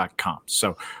circusports.com.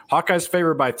 So Hawkeyes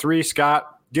favored by 3.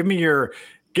 Scott, Give me your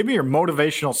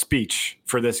motivational speech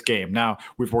for this game. Now,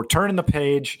 we're turning the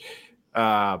page.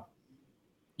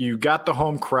 You got the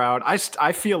home crowd.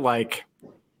 I feel like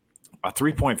a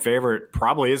 3-point favorite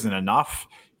probably isn't enough,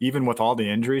 even with all the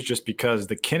injuries, just because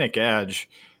the Kinnick edge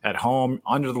at home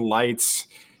under the lights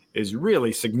is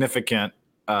really significant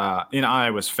in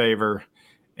Iowa's favor.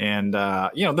 And,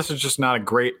 this is just not a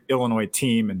great Illinois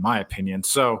team, in my opinion.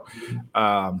 So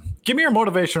give me your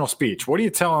motivational speech. What are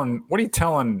you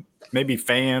telling maybe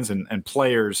fans and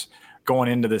players going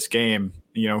into this game,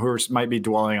 who might be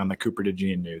dwelling on the Cooper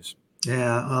DeJeans news?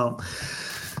 Yeah, well,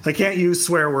 I can't use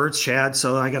swear words, Chad,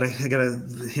 so I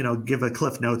gotta give a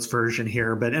Cliff Notes version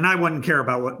here. And I wouldn't care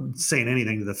about saying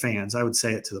anything to the fans. I would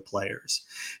say it to the players.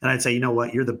 And I'd say, you know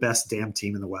what? You're the best damn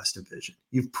team in the West Division.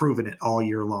 You've proven it all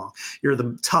year long. You're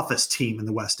the toughest team in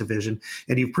the West Division,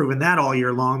 and you've proven that all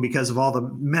year long because of all the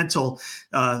mental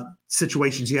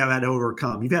situations you have had to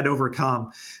overcome. You've had to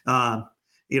overcome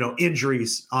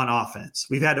injuries on offense.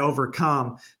 We've had to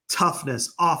overcome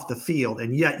toughness off the field,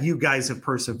 and yet you guys have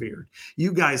persevered.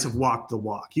 You guys have walked the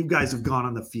walk. You guys have gone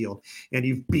on the field, and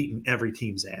you've beaten every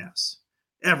team's ass.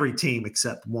 Every team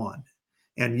except one.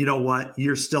 And you know what?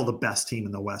 You're still the best team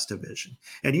in the West Division.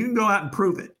 And you can go out and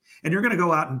prove it. And you're going to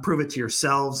go out and prove it to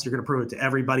yourselves. You're going to prove it to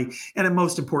everybody. And then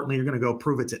most importantly, you're going to go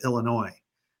prove it to Illinois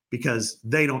because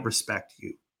they don't respect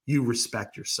you. You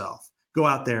respect yourself. Go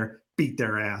out there, beat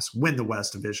their ass, win the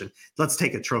West Division. Let's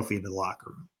take a trophy into the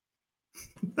locker room.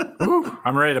 Ooh,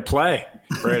 I'm ready to play.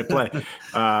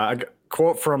 A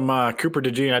quote from Cooper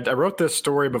DeJeans. I wrote this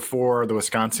story before the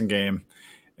Wisconsin game,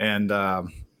 and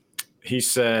he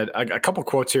said a couple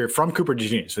quotes here from Cooper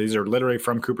DeJeans. So these are literally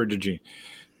from Cooper DeJeans.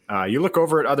 You look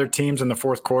over at other teams in the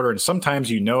fourth quarter, and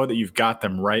sometimes you know that you've got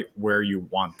them right where you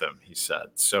want them, he said.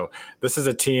 So this is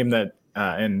a team that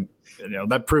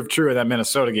that proved true of that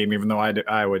Minnesota game, even though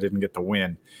Iowa didn't get the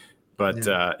win.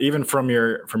 But even from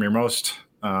your most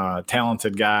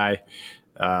talented guy,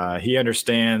 he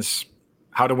understands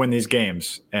how to win these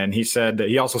games. And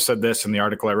he also said this in the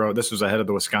article I wrote. This was ahead of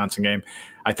the Wisconsin game.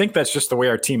 I think that's just the way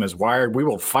our team is wired. We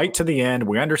will fight to the end.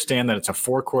 We understand that it's a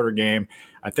 4-quarter game.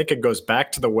 I think it goes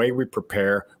back to the way we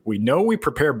prepare. We know we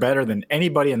prepare better than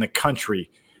anybody in the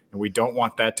country, and we don't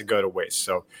want that to go to waste.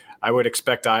 So I would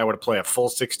expect Iowa to play a full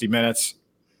 60 minutes,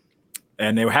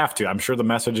 and they have to. I'm sure the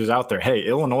message is out there. Hey,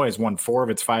 Illinois has won 4 of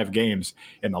its 5 games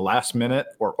in the last minute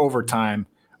or overtime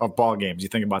of ball games. You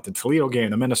think about the Toledo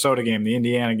game, the Minnesota game, the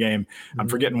Indiana game. I'm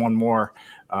forgetting one more.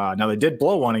 Now, they did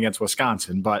blow one against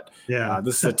Wisconsin, but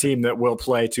this is a team that will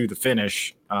play to the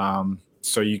finish,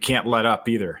 so you can't let up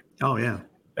either. Oh, yeah.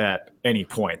 At any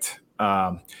point.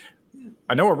 I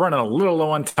know we're running a little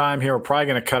low on time here. We're probably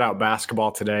going to cut out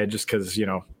basketball today just because,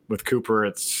 with Cooper,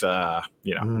 it's, we'll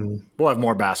have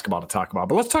more basketball to talk about.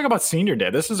 But let's talk about Senior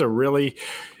Day. This is a really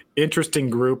interesting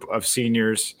group of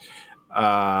seniors,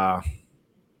 20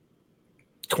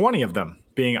 of them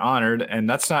being honored, and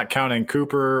that's not counting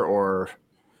Cooper or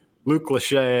Luke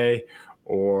Lachey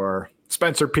or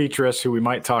Spencer Petras, who we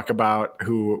might talk about,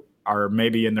 who are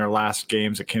maybe in their last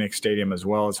games at Kinnick Stadium as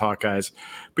well as Hawkeyes.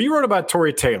 But you wrote about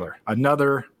Tory Taylor,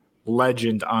 another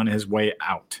legend on his way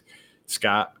out.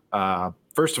 Scott,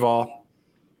 first of all,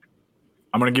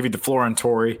 I'm going to give you the floor on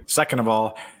Tory. Second of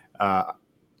all,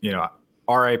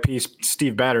 R.I.P.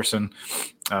 Steve Batterson.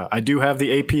 I do have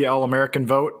the AP All-American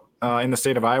vote in the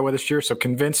state of Iowa this year, so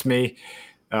convince me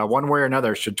one way or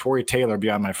another, should Tory Taylor be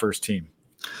on my first team?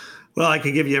 Well, I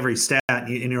could give you every stat, and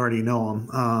you already know him.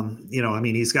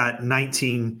 He's got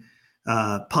 19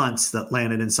 punts that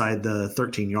landed inside the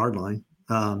 13-yard line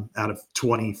out of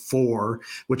 24,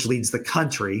 which leads the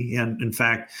country. And in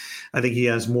fact, I think he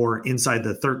has more inside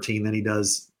the 13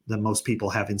 than most people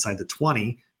have inside the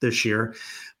 20 this year.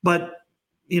 But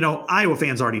Iowa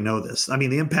fans already know this. I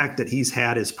mean, the impact that he's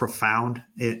had is profound.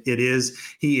 He is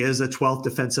a 12th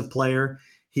defensive player.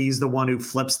 He's the one who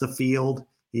flips the field.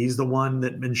 He's the one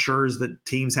that ensures that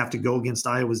teams have to go against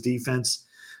Iowa's defense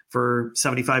for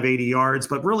 75, 80 yards.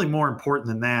 But really more important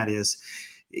than that is,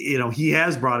 he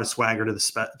has brought a swagger to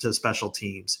the special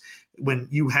teams. When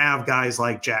you have guys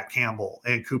like Jack Campbell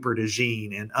and Cooper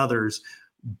DeJeans and others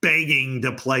begging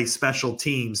to play special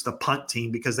teams, the punt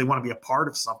team, because they want to be a part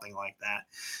of something like that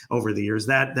over the years,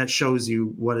 that shows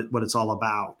you what it's all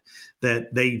about,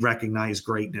 that they recognize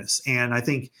greatness. And I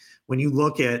think when you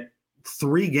look at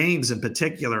 3 games in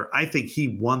particular, I think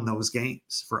he won those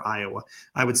games for Iowa.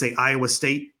 I would say Iowa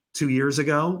State 2 years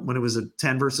ago when it was a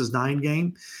 10 versus 9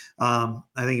 game. I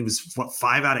think it was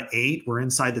 5 out of 8 were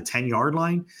inside the 10-yard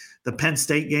line. The Penn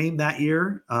State game that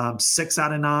year, 6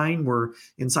 out of 9 were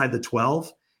inside the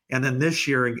 12. And then this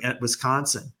year at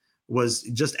Wisconsin was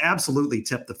just absolutely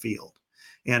tipped the field.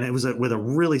 and it was with a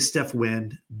really stiff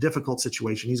wind, difficult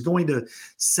situation. He's going to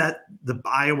set the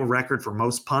Iowa record for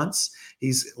most punts.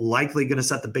 He's likely going to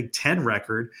set the Big Ten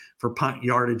record for punt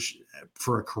yardage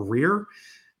for a career.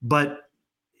 But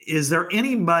is there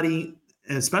anybody,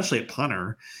 especially a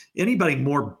punter, anybody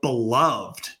more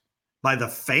beloved by the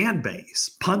fan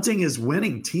base? Punting is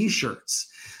winning T-shirts.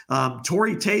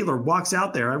 Tory Taylor walks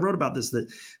out there. I wrote about this,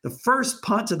 that the first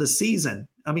punt of the season,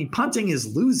 I mean, punting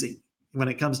is losing when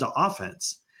it comes to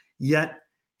offense, yet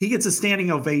he gets a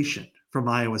standing ovation from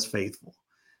Iowa's faithful.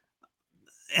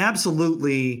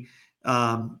 Absolutely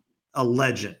a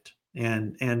legend.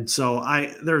 And so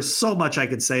there's so much I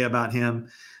could say about him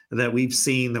that we've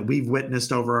seen, that we've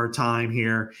witnessed over our time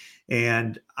here.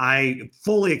 And I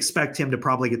fully expect him to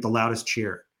probably get the loudest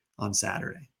cheer on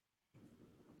Saturday.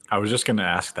 I was just going to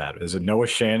ask that. Is it Noah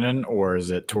Shannon or is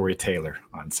it Tory Taylor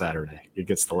on Saturday? He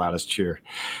gets the loudest cheer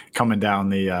coming down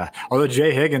the although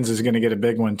Jay Higgins is going to get a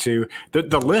big one too.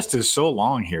 The list is so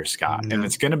long here, Scott, and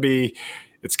it's going to be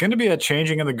a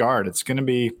changing of the guard. It's going to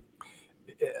be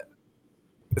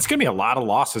a lot of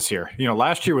losses here. You know,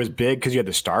 last year was big because you had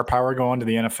the star power going to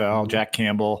the NFL, Jack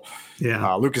Campbell,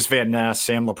 Lucas Van Ness,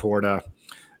 Sam Laporta,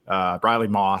 Riley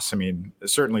Moss. I mean,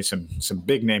 certainly some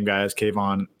big name guys,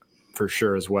 Kayvon for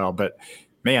sure as well. But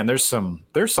man, there's some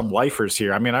lifers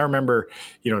here. I mean, I remember,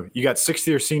 you know, you got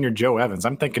 6th-year senior Joe Evans.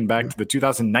 I'm thinking back to the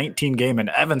 2019 game in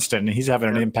Evanston, and he's having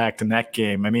an impact in that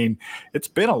game. I mean, it's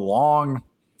been a long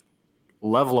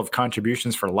level of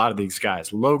contributions for a lot of these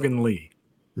guys. Logan Lee.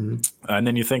 And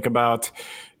then you think about,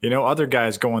 you know, other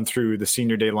guys going through the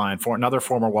senior day line for another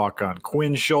former walk-on,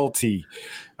 Quinn Schulte. You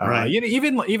know,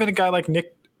 even a guy like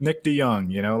Nick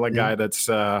DeJong, you know, a guy that's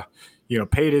you know,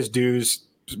 paid his dues,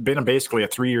 been basically a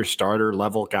 3-year starter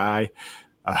level guy.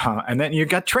 And then you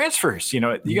got transfers, you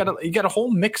know, you got a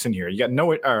whole mix in here. You got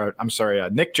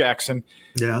Nick Jackson,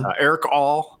 Eric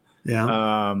All,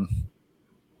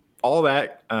 all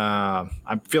that.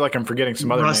 I feel like I'm forgetting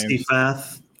some other names.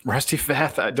 Rusty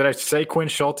Fath. Did I say Quinn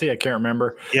Schulte? I can't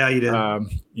remember. Yeah, you did.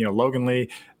 You know, Logan Lee.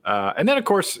 And then, of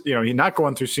course, you know, he's not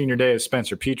going through senior day as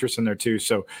Spencer Peterson there too.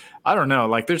 So I don't know.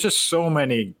 Like, there's just so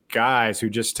many guys who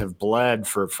just have bled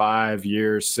for 5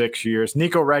 years, 6 years.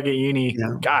 Nico Ragaini.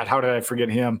 Yeah. God, how did I forget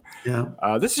him? Yeah.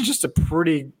 This is just a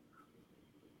pretty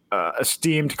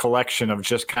esteemed collection of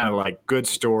just kind of like good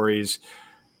stories,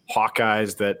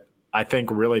 Hawkeyes that I think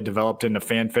really developed into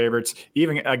fan favorites.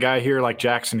 Even a guy here like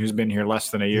Jackson, who's been here less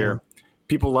than a year,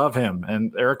 people love him,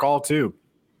 and Eric All too.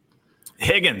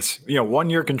 Higgins, you know,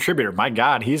 1-year contributor. My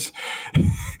God, he's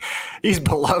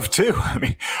beloved too. I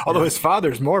mean, although his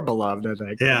father's more beloved, I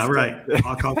think. Yeah, right.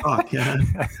 Hawk. Yeah.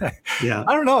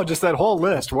 I don't know, just that whole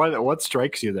list. What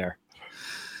strikes you there?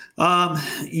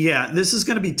 This is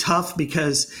going to be tough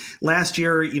because last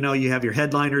year, you know, you have your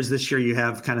headliners. This year, you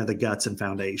have kind of the guts and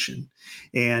foundation.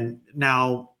 And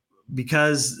now,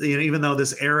 because, you know, even though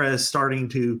this era is starting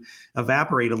to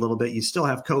evaporate a little bit, you still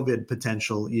have COVID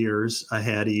potential years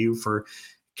ahead of you for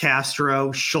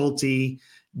Castro, Schulte,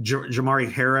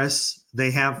 Jamari Harris. They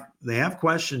have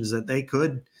questions that they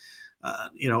could,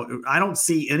 you know, I don't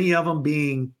see any of them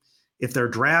being, if they're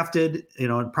drafted, you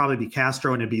know, it'd probably be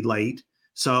Castro and it'd be late.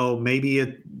 So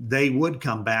maybe they would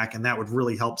come back and that would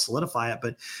really help solidify it.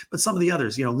 But some of the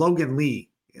others, you know, Logan Lee,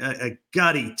 a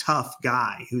gutty, tough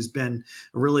guy who's been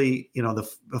really, you know,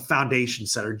 the foundation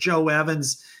setter. Joe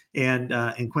Evans and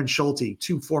Quinn Schulte,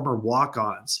 2 former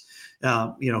walk-ons,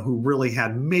 you know, who really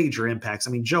had major impacts.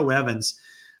 I mean, Joe Evans,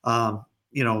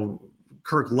 you know,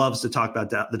 Kirk loves to talk about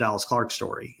the Dallas Clark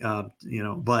story, you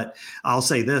know, but I'll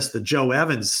say this, the Joe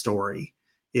Evans story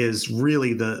is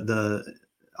really the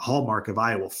hallmark of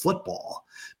Iowa football,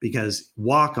 because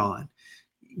walk-on,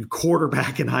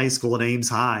 quarterback in high school at Ames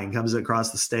High, and comes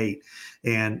across the state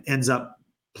and ends up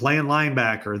playing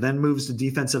linebacker, then moves to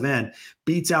defensive end,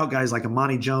 beats out guys like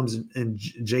Amani Jones and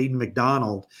Jaden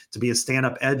McDonald to be a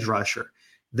stand-up edge rusher,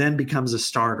 then becomes a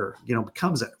starter, you know,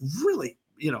 becomes a really,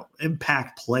 you know,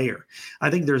 impact player. I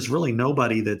think there's really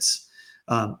nobody that's,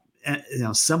 you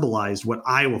know, symbolized what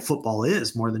Iowa football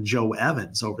is more than Joe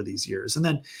Evans over these years. And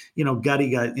then, you know,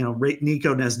 gutty guy, you know,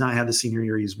 Nico does not have the senior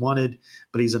year he's wanted,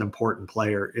 but he's an important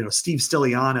player. You know, Steve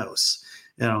Stylianos,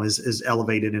 you know, is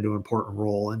elevated into an important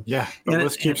role. And the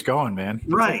list keeps going, man.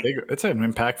 Right. It's an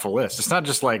impactful list. It's not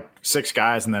just like 6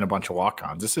 guys and then a bunch of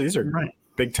walk-ons. These are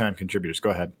big time contributors.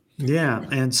 Go ahead. Yeah.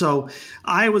 And so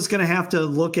I was going to have to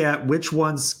look at which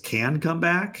ones can come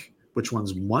back, which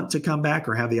ones want to come back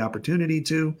or have the opportunity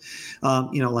to.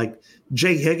 You know, like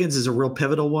Jay Higgins is a real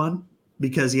pivotal one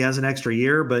because he has an extra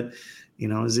year, but, you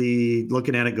know, is he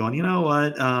looking at it going, you know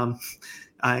what,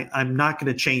 I'm not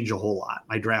going to change a whole lot,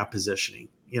 my draft positioning.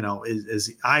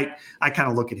 I kind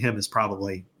of look at him as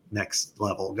probably next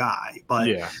level guy. But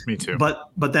yeah, me too. But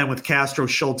then with Castro,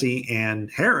 Schulte, and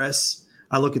Harris,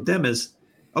 I look at them as,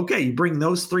 okay, you bring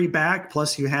those three back,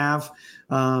 plus you have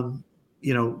Nwapa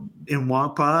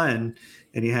and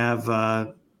you have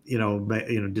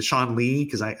Deshaun Lee,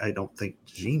 because I don't think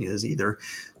DeJeans is either.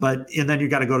 And then you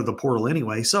got to go to the portal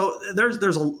anyway. So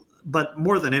but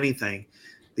more than anything,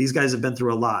 these guys have been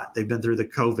through a lot. They've been through the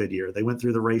COVID year. They went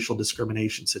through the racial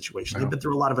discrimination situation. They've been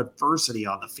through a lot of adversity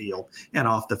on the field and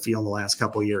off the field the last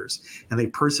couple of years. And they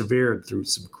persevered through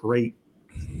some great,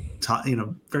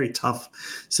 very tough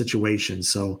situations.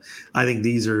 So I think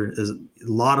these are as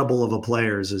laudable of a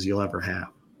players as you'll ever have.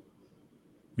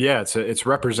 Yeah, it's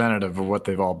representative of what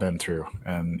they've all been through.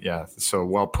 And yeah, so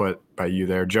well put by you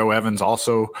there. Joe Evans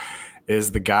also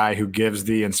is the guy who gives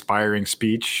the inspiring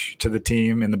speech to the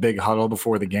team in the big huddle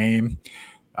before the game.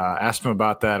 Asked him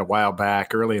about that a while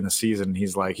back early in the season.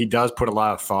 He's like, he does put a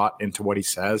lot of thought into what he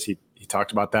says. He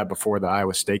talked about that before the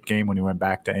Iowa State game when he went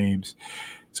back to Ames.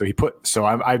 So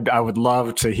I would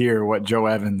love to hear what Joe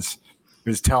Evans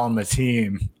is telling the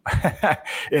team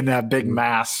in that big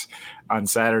mass on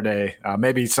Saturday.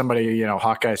 Maybe somebody,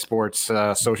 Hawkeye Sports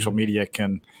social media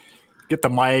can get the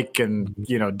mic and,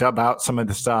 dub out some of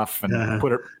the stuff and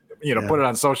put it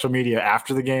on social media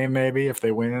after the game, maybe if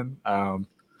they win.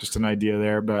 Just an idea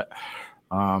there, but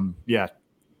yeah,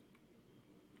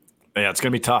 it's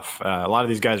going to be tough. A lot of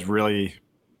these guys really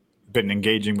been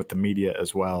engaging with the media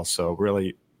as well. So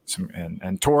really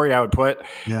and Torrey, I would put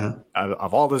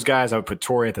of all those guys, I would put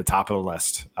Torrey at the top of the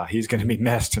list. He's going to be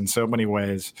missed in so many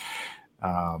ways.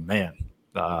 Enjoy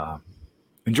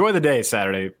the day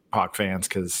Saturday, Hawk fans,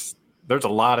 because there's a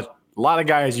lot of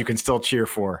guys you can still cheer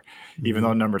for, even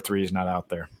though number 3 is not out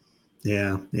there.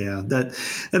 Yeah.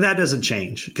 That doesn't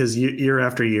change, because year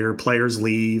after year, players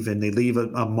leave and they leave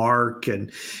a mark,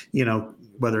 and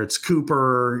whether it's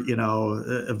Cooper,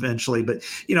 eventually, but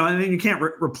I mean, you can't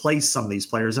replace some of these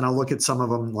players. And I'll look at some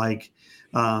of them like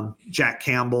Jack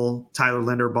Campbell, Tyler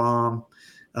Linderbaum,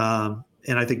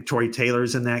 and I think Tory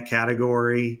Taylor's in that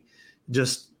category,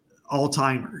 just all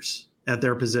timers at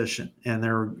their position, and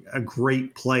they're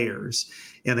great players,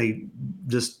 and they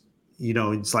just,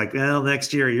 it's like, well,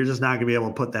 next year you're just not going to be able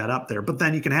to put that up there. But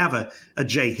then you can have a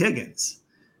Jay Higgins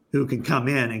who can come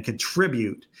in and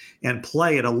contribute and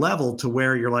play at a level to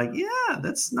where you're like, yeah,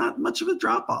 that's not much of a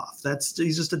drop off.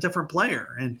 He's just a different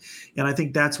player. And I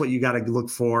think that's what you got to look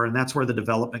for. And that's where the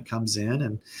development comes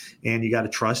in, and you got to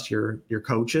trust your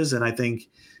coaches. And I think,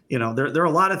 there are a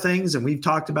lot of things, and we've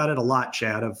talked about it a lot,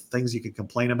 Chad, of things you could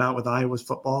complain about with Iowa's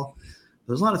football.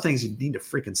 There's a lot of things you need to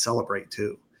freaking celebrate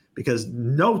too, because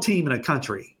no team in a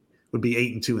country would be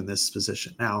 8-2 in this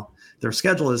position. Now, their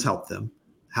schedule has helped them.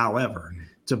 However,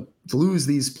 to lose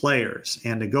these players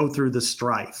and to go through the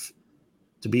strife,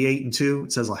 to be 8-2,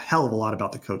 it says a hell of a lot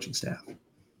about the coaching staff.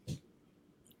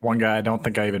 One guy I don't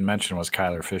think I even mentioned was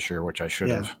Kyler Fisher, which I should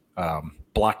have.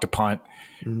 Blocked a punt,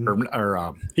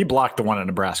 or he blocked the one in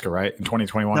Nebraska, right, in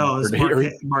 2021. No, it was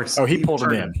he pulled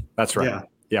it in. That's right.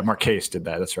 Yeah, Marquez did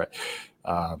that. That's right.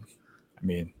 I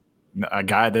mean, a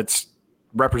guy that's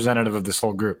representative of this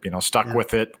whole group. Stuck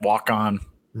with it, walk on,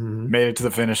 made it to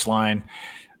the finish line.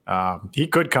 He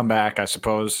could come back, I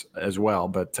suppose, as well,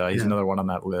 but he's another one on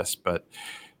that list. But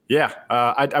yeah,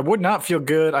 I would not feel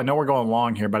good. I know we're going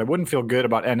long here, but I wouldn't feel good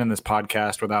about ending this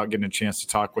podcast without getting a chance to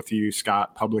talk with you,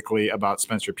 Scott, publicly about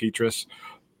Spencer Petras.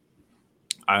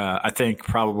 I think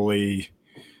probably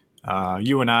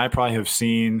you and I probably have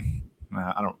seen,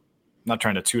 I'm not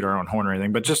trying to toot our own horn or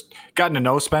anything, but just gotten to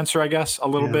know Spencer, I guess, a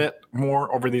little bit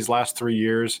more over these last 3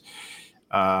 years.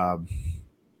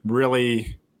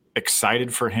 Really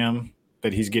excited for him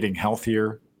that he's getting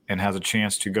healthier and has a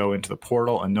chance to go into the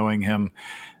portal, and knowing him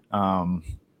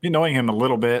a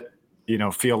little bit,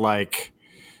 feel like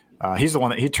he's the one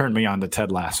that he turned me on to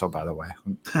Ted Lasso, by the way.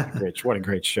 What a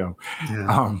great show.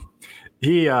 Yeah.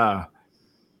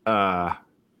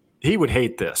 He would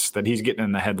hate this, that he's getting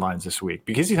in the headlines this week,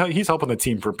 because he's helping the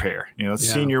team prepare.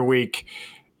 Senior week,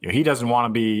 he doesn't want to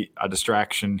be a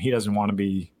distraction. He doesn't want to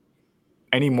be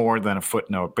any more than a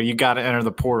footnote, but you got to enter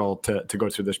the portal to go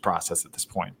through this process at this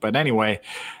point. But anyway,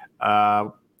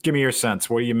 give me your sense.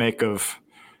 What do you make of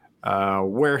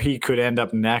where he could end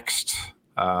up next?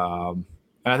 And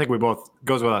I think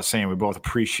goes without saying, we both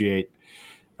appreciate,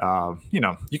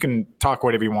 you can talk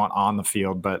whatever you want on the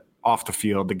field, but off the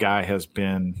field, the guy has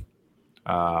been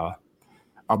a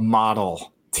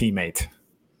model teammate,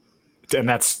 and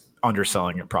that's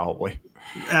underselling it probably.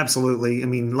 Absolutely. I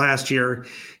mean, last year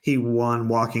he won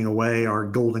walking away our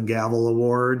Golden Gavel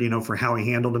Award, for how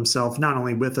he handled himself, not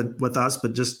only with us,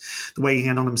 but just the way he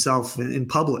handled himself in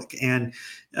public. And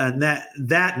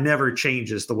that never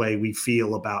changes the way we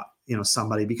feel about,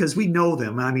 somebody, because we know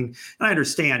them. I mean, I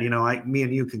understand, me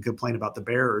and you can complain about the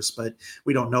Bears, but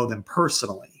we don't know them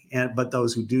personally. But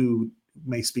those who do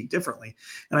may speak differently.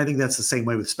 And I think that's the same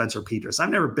way with Spencer Petras. I've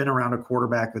never been around a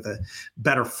quarterback with a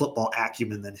better football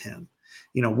acumen than him.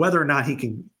 Whether or not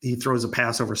he throws a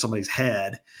pass over somebody's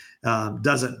head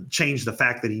doesn't change the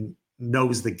fact that he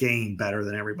knows the game better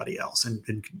than everybody else and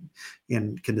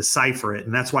can decipher it.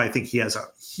 And that's why I think he has a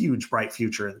huge, bright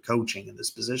future in coaching in this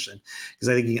position, because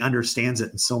I think he understands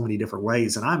it in so many different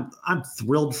ways. And I'm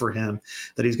thrilled for him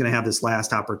that he's going to have this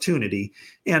last opportunity.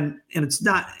 And it's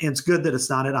good that it's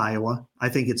not at Iowa. I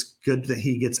think it's good that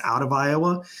he gets out of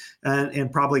Iowa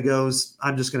and probably goes,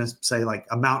 I'm just going to say, like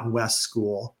a Mountain West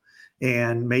school.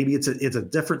 And maybe it's a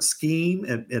different scheme.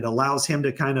 It allows him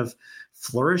to kind of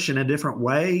flourish in a different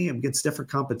way against different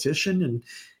competition.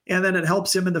 And then it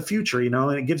helps him in the future,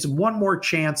 and it gives him one more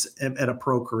chance at a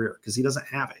pro career, because he doesn't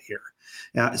have it here,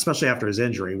 especially after his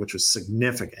injury, which was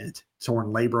significant.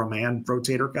 Torn labrum and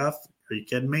rotator cuff. Are you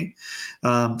kidding me?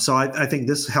 So I think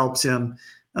this helps him.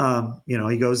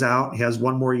 He goes out, he has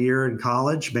one more year in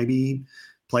college, maybe he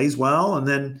plays well, and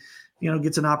then,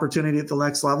 gets an opportunity at the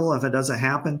next level. If it doesn't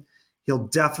happen, he'll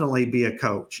definitely be a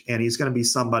coach, and he's going to be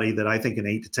somebody that I think in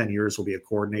 8 to 10 years will be a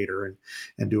coordinator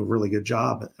and do a really good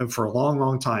job for a long,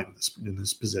 long time in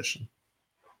this position.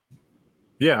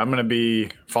 Yeah, I'm going to be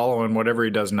following whatever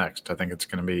he does next. I think it's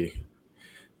going to be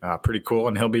pretty cool,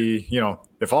 and he'll be,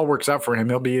 if all works out for him,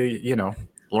 he'll be,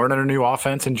 learning a new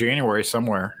offense in January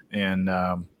somewhere, and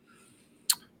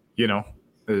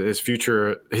his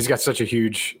future. He's got such a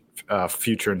huge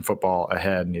future in football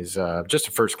ahead, and he's just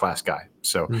a first-class guy.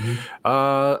 So,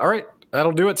 all right,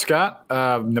 that'll do it, Scott.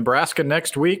 Nebraska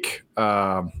next week.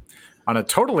 On a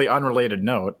totally unrelated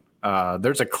note,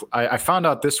 I found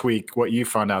out this week what you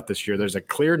found out this year. There's a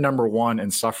clear number one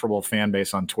insufferable fan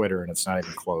base on Twitter, and it's not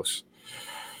even close.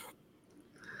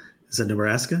 Is it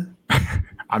Nebraska?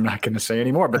 I'm not going to say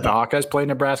anymore, but the Hawkeyes play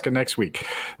Nebraska next week.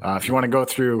 If you want to go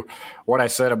through what I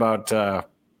said about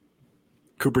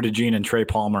Cooper DeJeans and Trey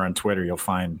Palmer on Twitter, you'll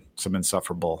find some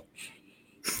insufferable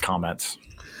comments.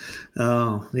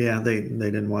 Oh, yeah, they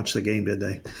didn't watch the game, did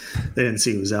they? They didn't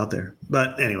see who was out there.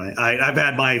 But anyway, I've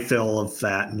had my fill of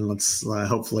that, and let's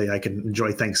hopefully I can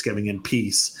enjoy Thanksgiving in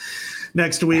peace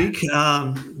next week.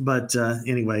 But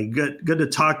anyway, good to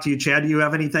talk to you, Chad. Do you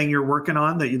have anything you're working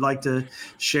on that you'd like to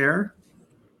share?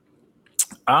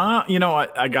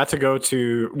 I got to go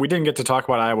to – we didn't get to talk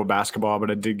about Iowa basketball,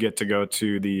 but I did get to go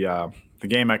to the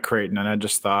game at Creighton, and I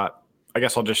just thought, I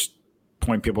guess I'll just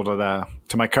point people to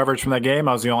my coverage from that game.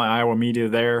 I was the only Iowa media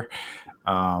there.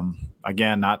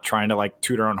 Again, not trying to like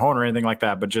toot our own horn or anything like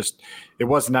that, but just it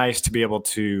was nice to be able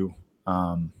to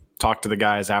talk to the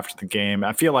guys after the game.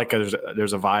 I feel like there's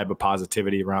a vibe of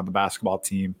positivity around the basketball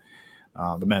team,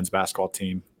 the men's basketball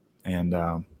team, and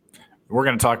we're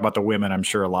going to talk about the women, I'm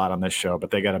sure, a lot on this show,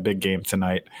 but they got a big game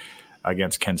tonight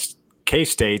against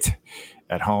K-State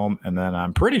at home. And then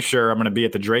I'm pretty sure I'm going to be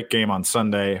at the Drake game on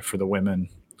Sunday for the women.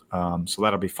 So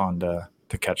that'll be fun to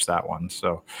catch that one.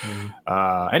 So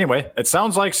anyway, it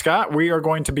sounds like, Scott, we are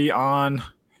going to be on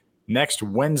next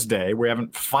Wednesday. We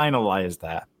haven't finalized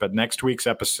that, but next week's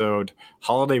episode,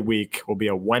 holiday week, will be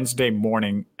a Wednesday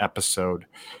morning episode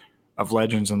of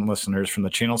Legends and Listeners from the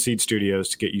Channel Seed Studios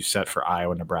to get you set for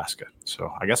Iowa, Nebraska.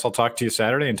 So I guess I'll talk to you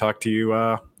Saturday and talk to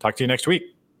you next week.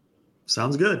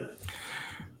 Sounds good.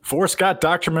 For Scott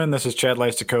Docterman, this is Chad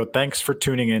Leistico. Thanks for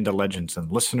tuning in to Legends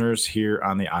and Listeners here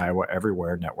on the Iowa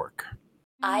Everywhere Network.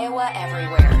 Iowa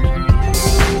Everywhere.